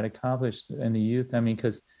get that accomplished in the youth? I mean,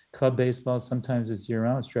 because club baseball sometimes is year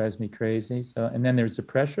round, which drives me crazy. So and then there's the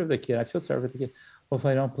pressure of the kid. I feel sorry for the kid. Well, if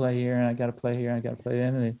I don't play here and I got to play here, I got to play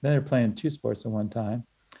then, and then they're playing two sports at one time,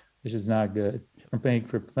 which is not good. Or playing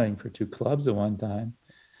for two clubs at one time.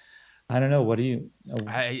 I don't know. What do you?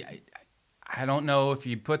 I don't know if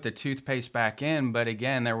you put the toothpaste back in, but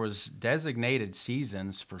again, there was designated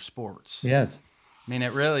seasons for sports. Yes. I mean,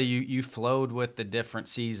 it really you flowed with the different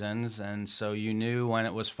seasons, and so you knew when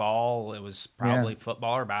it was fall, it was probably Yeah.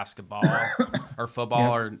 football or basketball, or football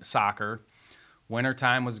Yeah. or soccer.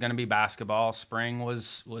 Wintertime was going to be basketball. Spring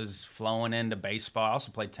was flowing into baseball. I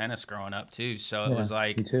also played tennis growing up too, so it Yeah. was Me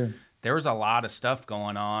like too. there was a lot of stuff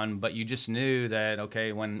going on. But you just knew that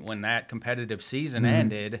okay, when that competitive season Mhm.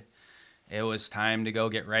 ended, it was time to go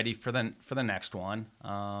get ready for the next one.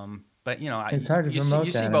 But you know, It's hard to you promote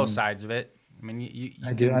see that. I both mean, sides of it. I mean, you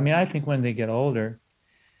I do. I can mean, I think when they get older,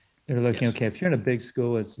 they're looking, yes. okay, if you're in a big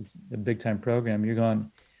school, it's a big time program, you're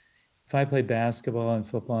going, if I play basketball and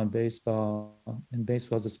football and baseball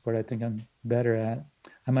is a sport I think I'm better at,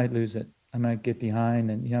 I might lose it. I might get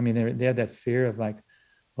behind. And, you know, I mean, they have that fear of like,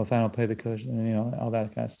 well, if I don't play the coach, and, you know, all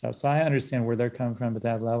that kind of stuff. So I understand where they're coming from at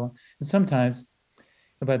that level. And sometimes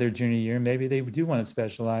by their junior year, maybe they do want to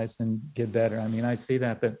specialize and get better. I mean, I see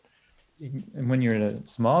that, but when you're in a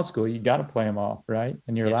small school, you got to play them all, right?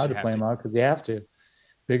 And you're Yes, allowed you to have play them to. all because you have to.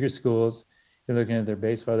 Bigger schools, you're looking at their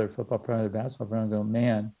baseball, their football program, their basketball program, and go,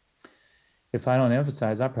 man, if I don't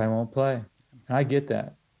emphasize, I probably won't play. And I get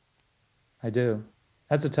that. I do.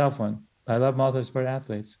 That's a tough one. I love multi-sport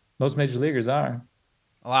athletes. Most major leaguers are.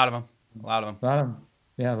 A lot of them. A lot of them. A lot of them.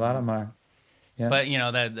 Yeah, a lot of them are. Yeah, But you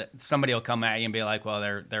know that somebody will come at you and be like, "Well,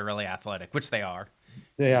 they're really athletic," which they are.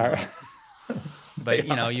 they are. Um, They but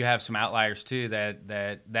you know, are. you have some outliers too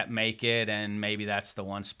that make it, and maybe that's the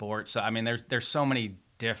one sport. So I mean, there's so many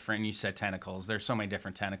different. You said tentacles. There's so many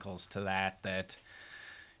different tentacles to that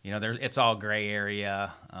you know, it's all gray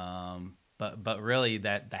area. but really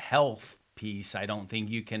that the health piece, I don't think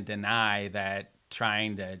you can deny that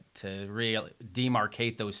trying to really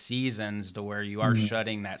demarcate those seasons to where you are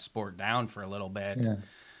shutting that sport down for a little bit. Yeah.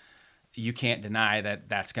 You can't deny that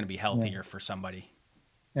that's going to be healthier Yeah. for somebody.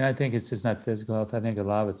 And I think it's just not physical health. I think a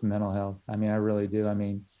lot of it's mental health. I mean, I really do. I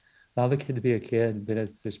mean, allow the kid to be a kid, but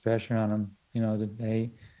there's pressure on them, that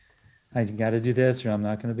I got to do this or I'm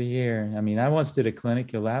not going to be here. I mean, I once did a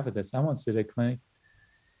clinic. You'll laugh at this. I once did a clinic.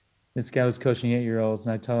 This guy was coaching 8-year-olds,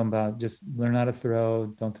 and I told him about just learn how to throw.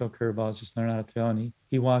 Don't throw curveballs. Just learn how to throw. And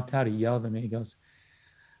he walked out. He yelled at me. He goes,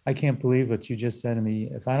 I can't believe what you just said to me.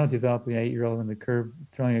 If I don't develop an 8-year-old into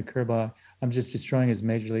throwing a curveball, I'm just destroying his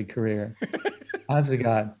major league career. Honest to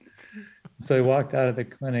God. So he walked out of the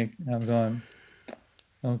clinic, and I'm going,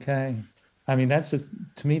 okay. I mean, that's just,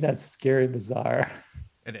 to me, that's scary, bizarre.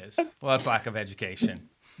 It is. Well, that's lack of education.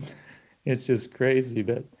 It's just crazy,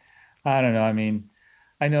 but I don't know. I mean,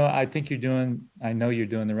 I know you're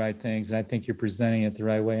doing the right things, and I think you're presenting it the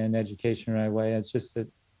right way and education the right way. It's just that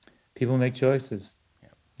people make choices. Yeah.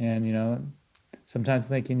 And, sometimes I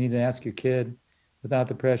think you need to ask your kid without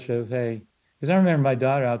the pressure of, hey, because I remember my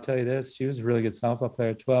daughter, I'll tell you this, she was a really good softball player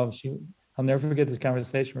at 12. I'll never forget this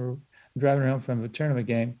conversation. We're driving her home from a tournament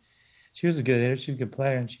game. She was a good hitter. She was a good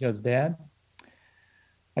player. And she goes, Dad,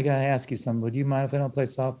 I got to ask you something. Would you mind if I don't play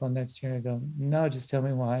softball next year? I go, no, just tell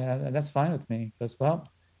me why. That's fine with me. He goes, well,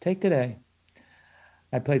 take today.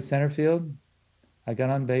 I played center field. I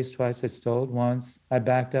got on base twice. I stole it once. I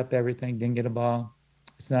backed up everything, didn't get a ball.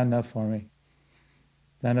 It's not enough for me.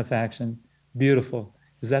 Not enough action. Beautiful.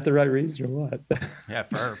 Is that the right reason or what? Yeah,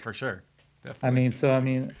 for her, for sure. Definitely. She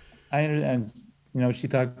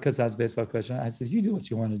thought because I was a baseball coach, I says, you do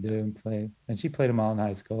what you want to do and play. And she played them all in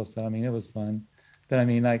high school. So, it was fun. But I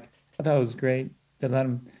thought it was great to let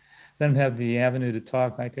them have the avenue to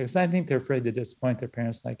talk like that. Because I think they're afraid to disappoint their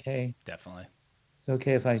parents. Like, hey, definitely, it's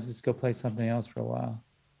okay if I just go play something else for a while.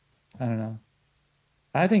 I don't know.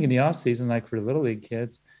 I think in the off season, like for little league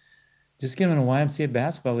kids, just get them in a YMCA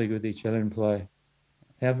basketball league with each other and play.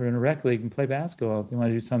 Have her in a rec league and play basketball if you want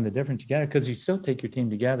to do something different together, because you still take your team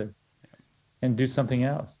together and do something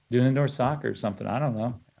else. Do indoor soccer or something. I don't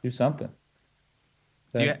know. Do something.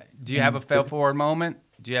 Do you have a fail forward moment?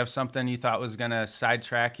 Do you have something you thought was going to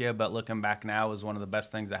sidetrack you, but looking back now was one of the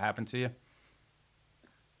best things that happened to you?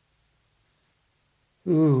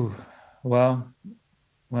 Ooh, well,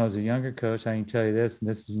 when I was a younger coach, I can tell you this, and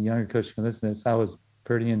this is a younger coach who can listen to this, I was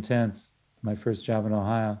pretty intense. My first job in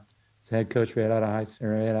Ohio. As head coach right out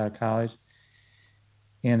of college.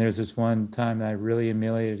 And there's this one time that I really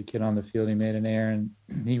humiliated a kid on the field. He made an error, and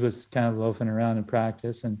he was kind of loafing around in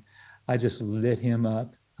practice, and I just lit him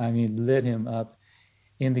up. Lit him up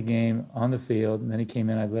in the game on the field. And then he came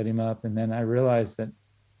in, I lit him up, and then I realized that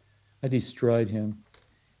I destroyed him.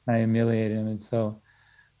 I humiliated him. And so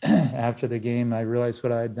after the game, I realized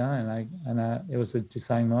what I had done. It was a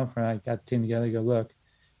deciding moment where I got the team together and go, look,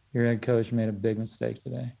 your head coach made a big mistake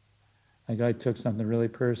today. I took something really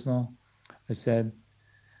personal. I said,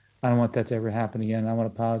 I don't want that to ever happen again. I want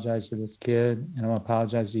to apologize to this kid, and I want to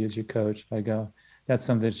apologize to you as your coach. I go, that's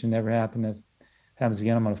something that should never happen. If it happens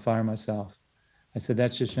again, I'm going to fire myself. I said,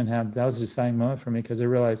 that just shouldn't happen. That was a deciding moment for me, because I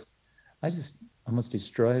realized I just almost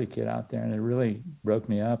destroyed a kid out there, and it really broke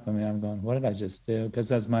me up. I'm going, what did I just do? Because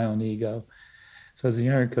that's my own ego. So as a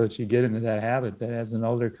younger coach, you get into that habit, but as an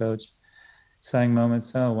older coach, deciding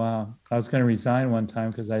moments, oh, wow. I was going to resign one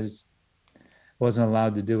time because I just wasn't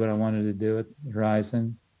allowed to do what I wanted to do at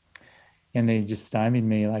Horizon. And they just stymied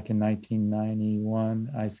me like in 1991.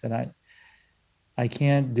 I said, I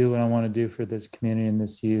can't do what I want to do for this community and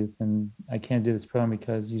this youth. And I can't do this program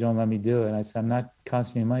because you don't let me do it. I said, I'm not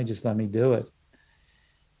costing you money, just let me do it.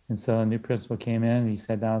 And so a new principal came in and he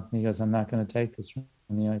sat down with me. He goes, I'm not going to take this from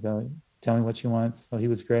you. I go, tell me what you want. So he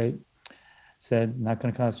was great. Said, not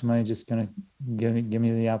going to cost you money, just going to give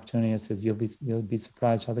me the opportunity. I says, you'll be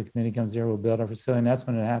surprised how the community comes here. We'll build our facility. And that's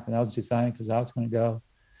when it happened. I was deciding because I was going to go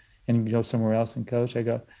and go somewhere else and coach. I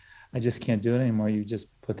go, I just can't do it anymore. You just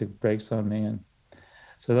put the brakes on me. And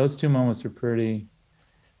so those two moments were pretty,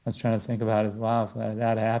 I was trying to think about it. Wow, if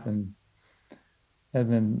that happened.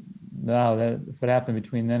 And then, wow, what happened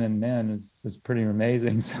between then and then is pretty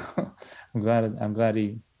amazing. So I'm glad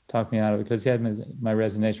he talked me out of it, because he had my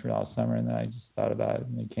resignation for all summer, and then I just thought about it,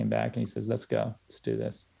 and he came back and he says, let's go, let's do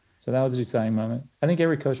this. So that was a deciding moment. I think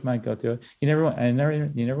every coach might go through it. You never want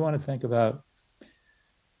to think about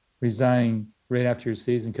resigning right after your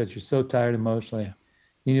season, because you're so tired emotionally.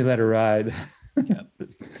 You need to let it ride. Yep.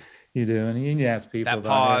 You do, and you need to ask people that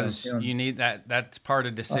about pause. You need that. That's part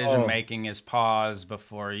of decision making, is pause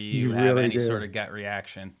before you have really any sort of gut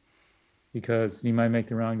reaction. because you might make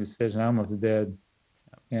the wrong decision. I almost did.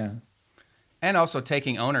 Yeah. And also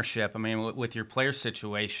taking ownership. I mean, with your player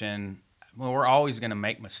situation, well, we're always going to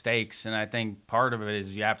make mistakes, and I think part of it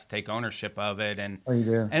is you have to take ownership of it and Oh, you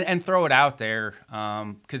do. and throw it out there,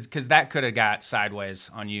 because that could have got sideways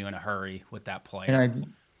on you in a hurry with that And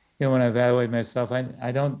player. when I evaluate myself,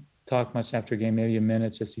 I don't talk much after a game, maybe a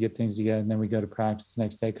minute just to get things together, and then we go to practice the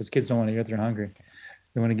next day because kids don't want to hear they're hungry.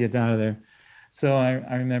 They want to get out of there. So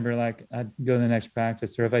I remember like I'd go to the next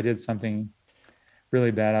practice, or if I did something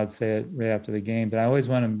really bad, I'd say it right after the game. But I always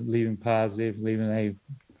want to leave them positive, leaving, hey,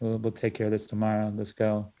 we'll take care of this tomorrow. Let's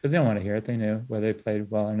go. Because they don't want to hear it. They knew whether they played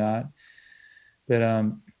well or not. But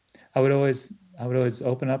I would always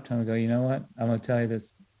open up to them and go, you know what? I'm going to tell you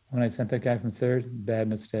this. When I sent that guy from third, bad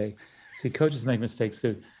mistake. See, coaches make mistakes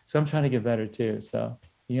too. So I'm trying to get better too. So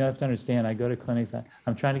you have to understand, I go to clinics.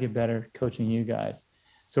 I'm trying to get better coaching you guys.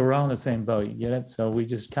 So we're all in the same boat. You get it? So we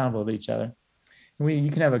just accountable to each other.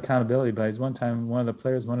 You can have accountability buddies. One time, one of the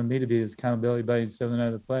players wanted me to be his accountability buddy instead of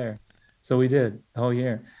another player. So we did the whole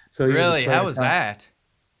year. So he Really, how was that?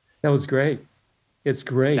 That was great. It's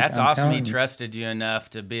great. That's I'm awesome. He telling you, trusted you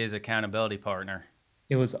enough to be his accountability partner.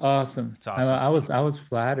 it was awesome. It's awesome. I was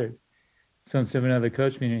flattered. So instead of another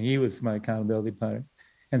coach meeting, he was my accountability partner.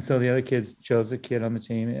 And so the other kids chose a kid on the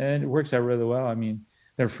team, and it works out really well. I mean,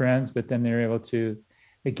 they're friends, but then they're able to.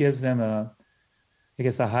 It gives them I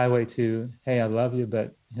guess, a highway to, hey, I love you,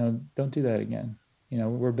 but don't do that again.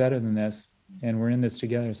 We're better than this, and we're in this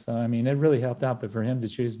together. So I mean, it really helped out. But for him to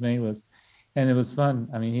choose me and it was fun.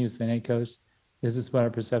 I mean, he was saying, hey, coach, this is what our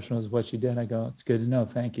perception was, what you did. I go, it's good to know.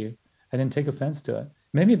 Thank you. I didn't take offense to it.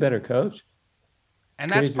 Made me a better coach.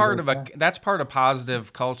 And that's part of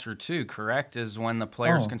positive culture too, correct? Is when the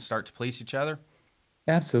players Oh, can start to police each other.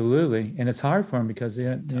 absolutely. And it's hard for him because,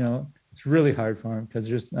 it's really hard for him because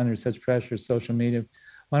they're just under such pressure, social media.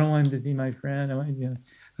 I don't want him to be my friend.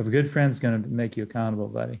 If a good friend's going to make you accountable,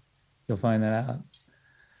 buddy, you'll find that out.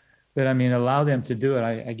 But I mean, allow them to do it.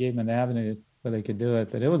 I gave them an avenue where they could do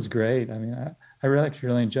it, but it was great. I mean, I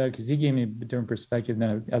really enjoyed it because he gave me a different perspective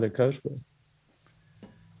than other coach would.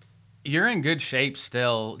 You're in good shape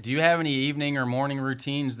still. Do you have any evening or morning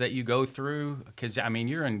routines that you go through? Because I mean,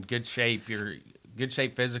 you're in good shape. You're good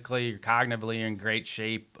shape physically. You're cognitively in great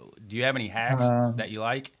shape. Do you have any hacks Uh, that you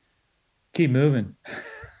like? Keep moving.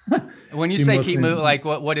 When you Do say keep mostly moving, like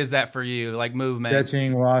what is that for you? Like movement?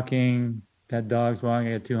 stretching, walking. Got dogs walking.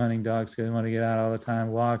 I got two hunting dogs because they want to get out all the time.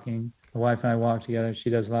 Walking. The wife and I walk together. She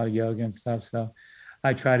does a lot of yoga and stuff. So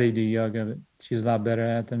I try to do yoga, but she's a lot better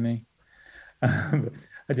at it than me.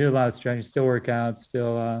 I do a lot of stretching, still work out,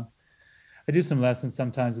 still I do some lessons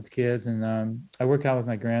sometimes with kids, and I work out with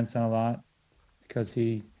my grandson a lot because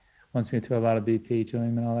he wants me to throw a lot of BP to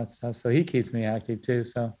him and all that stuff. So he keeps me active too.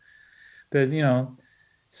 So, but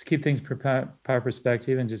just keep things per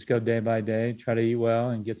perspective and just go day by day. Try to eat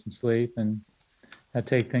well and get some sleep, and not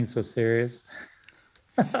take things so serious.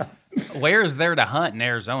 Where is there to hunt in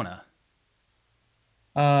Arizona?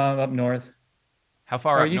 Up north, How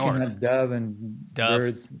far or up you can north? have dove and Dove.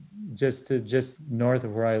 birds just north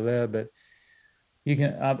of where I live, but you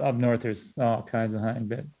can up north. There's all kinds of hunting,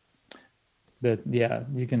 but yeah,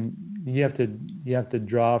 you have to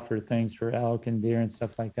draw for things for elk and deer and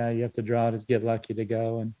stuff like that. You have to draw to get lucky to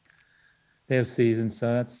go, and they have seasons,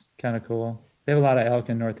 so that's kind of cool. They have a lot of elk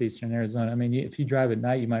in northeastern Arizona. I mean, if you drive at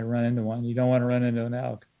night, you might run into one. You don't want to run into an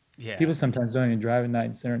elk. Yeah. People sometimes don't even drive at night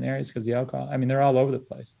in certain areas because the alcohol. I mean, they're all over the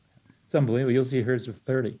place. It's unbelievable. You'll see herds of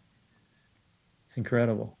 30. It's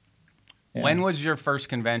incredible. Yeah. When was your first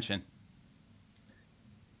convention?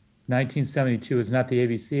 1972 was not the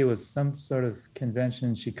ABC. It was some sort of convention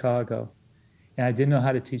in Chicago. And I didn't know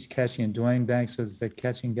how to teach catching. And Dwayne Banks was the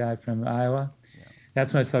catching guy from Iowa. Yeah.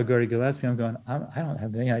 That's when I saw Gordy Gillespie. I'm going, I don't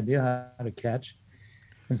have any idea how to catch.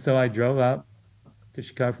 And so I drove up to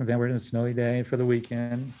Chicago from Denver in a snowy day for the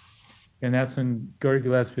weekend. And that's when Gordy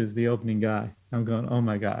Gillespie was the opening guy. I'm going, oh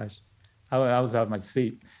my gosh. I was out of my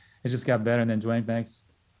seat. It just got better. And then Dwayne Banks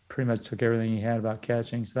pretty much took everything he had about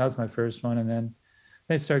catching. So that was my first one. And then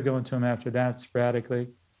they started going to him after that sporadically.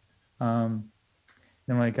 Then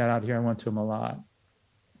when I got out here, I went to him a lot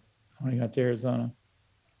when I got to Arizona.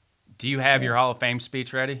 Do you have Yeah. your Hall of Fame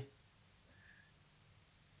speech ready?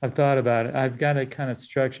 I've thought about it. I've got it kind of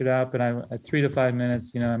structured out, but at 3 to 5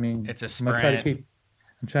 minutes, I mean, It's a I'm gonna try to sprint.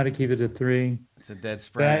 I'm trying to keep it to 3. It's a dead But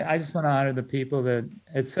sprint. I just want to honor the people that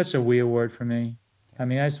it's such a we award for me. I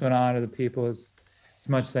mean, I just want to honor the people as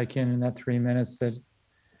much as I can in that 3 minutes that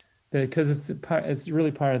because it's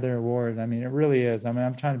really part of their award. I mean, it really is. I mean,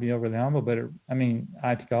 I'm trying to be overly humble, but I mean,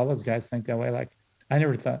 I think all those guys think that way. Like, I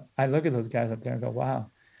never thought. I look at those guys up there and go,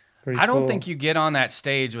 "Wow, Pretty I don't cool. think you get on that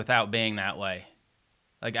stage without being that way.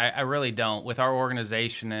 Like, I really don't. With our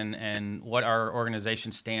organization and what our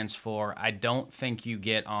organization stands for, I don't think you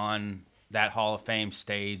get on that Hall of Fame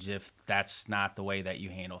stage if that's not the way that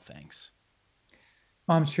you handle things.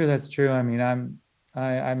 I'm sure that's true. I mean,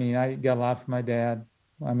 I got a lot from my dad.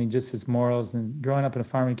 I mean, just his morals and growing up in a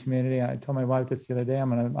farming community. I told my wife this the other day.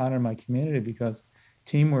 I'm going to honor my community because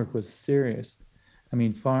teamwork was serious. I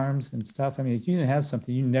mean, farms and stuff. I mean, if you didn't have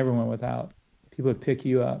something, you never went without. People would pick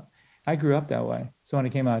you up. I grew up that way. So when I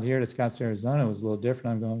came out here to Scottsdale, Arizona, it was a little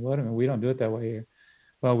different. I'm going, wait a minute, we don't do it that way here.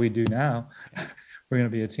 Well, we do now. We're going to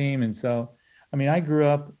be a team. And so, I mean, I grew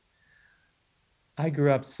up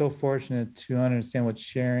so fortunate to understand what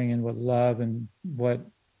sharing and what love and what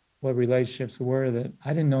relationships were that I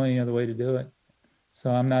didn't know any other way to do it. So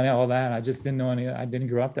I'm not all that. I just didn't know I didn't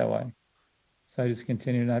grow up that way. So I just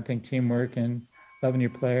continued. And I think teamwork and loving your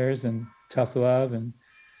players and tough love and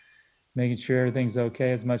making sure everything's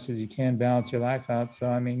okay as much as you can, balance your life out. So,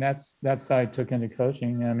 I mean, that's how I took into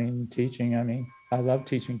coaching. I mean, teaching. I mean, I love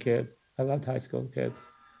teaching kids. I loved high school kids.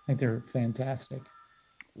 I think they're fantastic.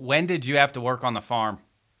 When did you have to work on the farm?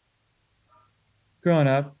 Growing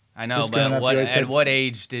up. I know, but at what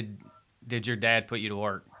age did your dad put you to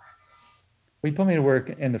work? He put me to work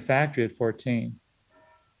in the factory at 14.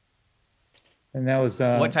 And that was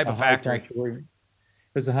what type of factory? It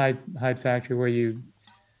was a hide factory where you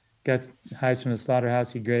got hides from the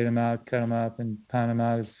slaughterhouse, you grade them out, cut them up, and pound them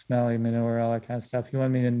out. It's smelly, manure, all that kind of stuff. He wanted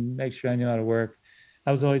me to make sure I knew how to work.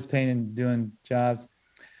 I was always painting, doing jobs.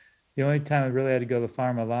 The only time I really had to go to the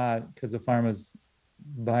farm a lot, because the farm was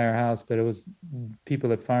by our house, but it was people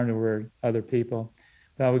that farmed were other people.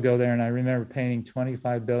 But I would go there, and I remember painting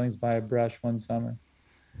 25 buildings by a brush one summer.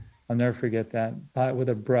 I'll never forget that. With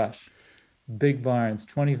a brush, big barns,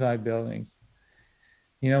 25 buildings.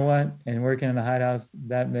 You know what? And working in the hidehouse,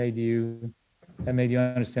 that made you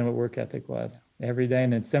understand what work ethic was every day.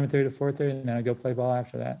 And then 7:30 to 4:30, and then I go play ball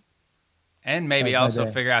after that. And maybe also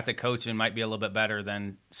figure out that coaching might be a little bit better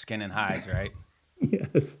than skin and hides, right?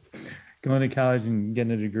 Yes. Going to college and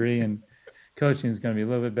getting a degree and coaching is going to be a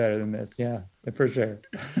little bit better than this. Yeah, for sure.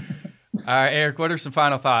 All right, Eric, what are some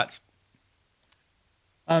final thoughts?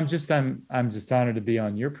 I'm just honored to be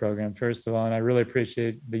on your program, first of all, and I really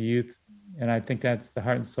appreciate the youth. And I think that's the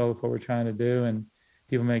heart and soul of what we're trying to do. And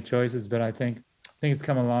people make choices, but I think it's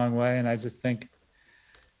come a long way. And I just think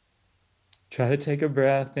try to take a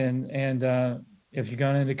breath. And if you're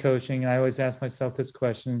going into coaching, I always ask myself this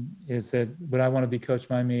question: is that would I want to be coached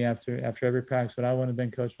by me after every practice? Would I want to have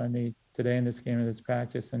been coached by me today in this game or this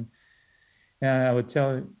practice? And I would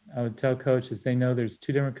tell coaches, they know there's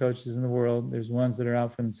two different coaches in the world. There's ones that are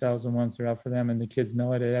out for themselves and ones that are out for them. And the kids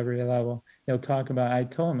know it at every level. They'll talk about, I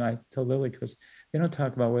told Lily coach, they don't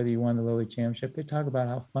talk about whether you won the Lily championship. They talk about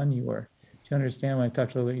how fun you were. Do you understand when I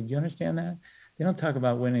talk to Lily? Do you understand that? They don't talk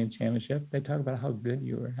about winning a championship. They talk about how good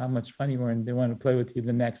you were, how much fun you were, and they want to play with you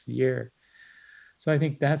the next year. So I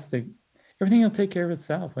think everything will take care of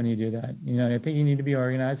itself when you do that. You know, I think you need to be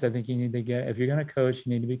organized. I think you need to if you're going to coach,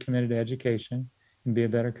 you need to be committed to education and be a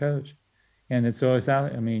better coach. And it's always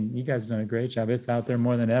out. I mean, you guys have done a great job. It's out there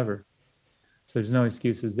more than ever. So there's no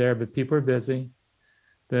excuses there, but people are busy.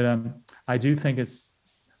 But I do think it's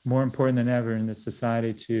more important than ever in this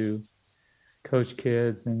society to coach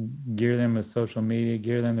kids and gear them with social media,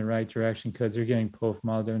 gear them the right direction, because they're getting pulled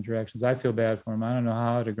from all different directions. I feel bad for them. I don't know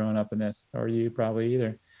how I'd have grown up in this, or you probably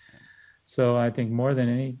either. So I think more than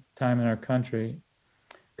any time in our country,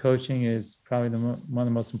 coaching is probably one of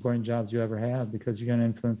the most important jobs you ever have, because you're going to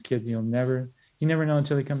influence kids. You never know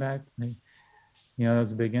until they come back. You know, that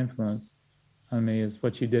was a big influence on me, is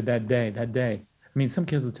what you did that day. I mean, some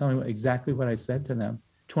kids will tell me exactly what I said to them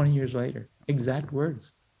 20 years later, exact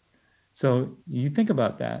words. So you think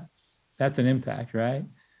about that. That's an impact, right?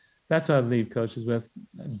 So that's what I'd leave coaches with.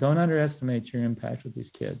 Don't underestimate your impact with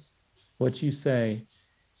these kids. What you say,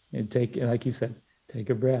 and like you said, take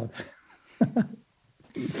a breath.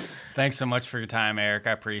 Thanks so much for your time, Eric.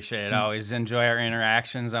 I appreciate it. I always enjoy our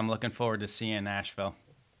interactions. I'm looking forward to seeing you in Nashville.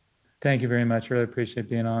 Thank you very much. Really appreciate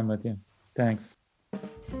being on with you. Thanks.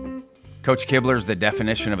 Coach Kibler is the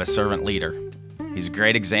definition of a servant leader. He's a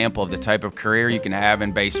great example of the type of career you can have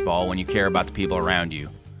in baseball when you care about the people around you.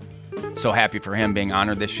 So happy for him being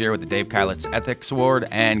honored this year with the Dave Keilitz Ethics Award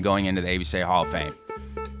and going into the ABCA Hall of Fame.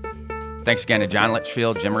 Thanks again to John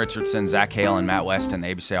Litchfield, Jim Richardson, Zach Hale, and Matt West in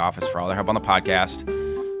the ABCA office for all their help on the podcast.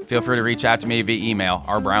 Feel free to reach out to me via email,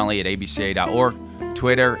 rbrownlee@abca.org,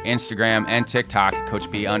 Twitter, Instagram, and TikTok,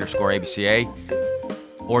 CoachB_ABCA,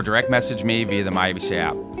 or direct message me via the MyABCA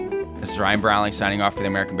app. This is Ryan Brownlee signing off for the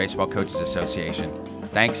American Baseball Coaches Association.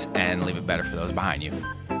 Thanks, and leave it better for those behind you.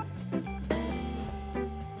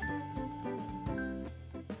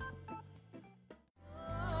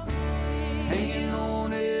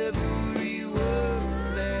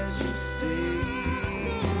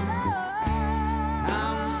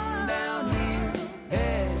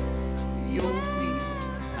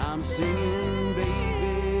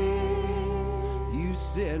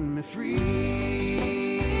 set me free.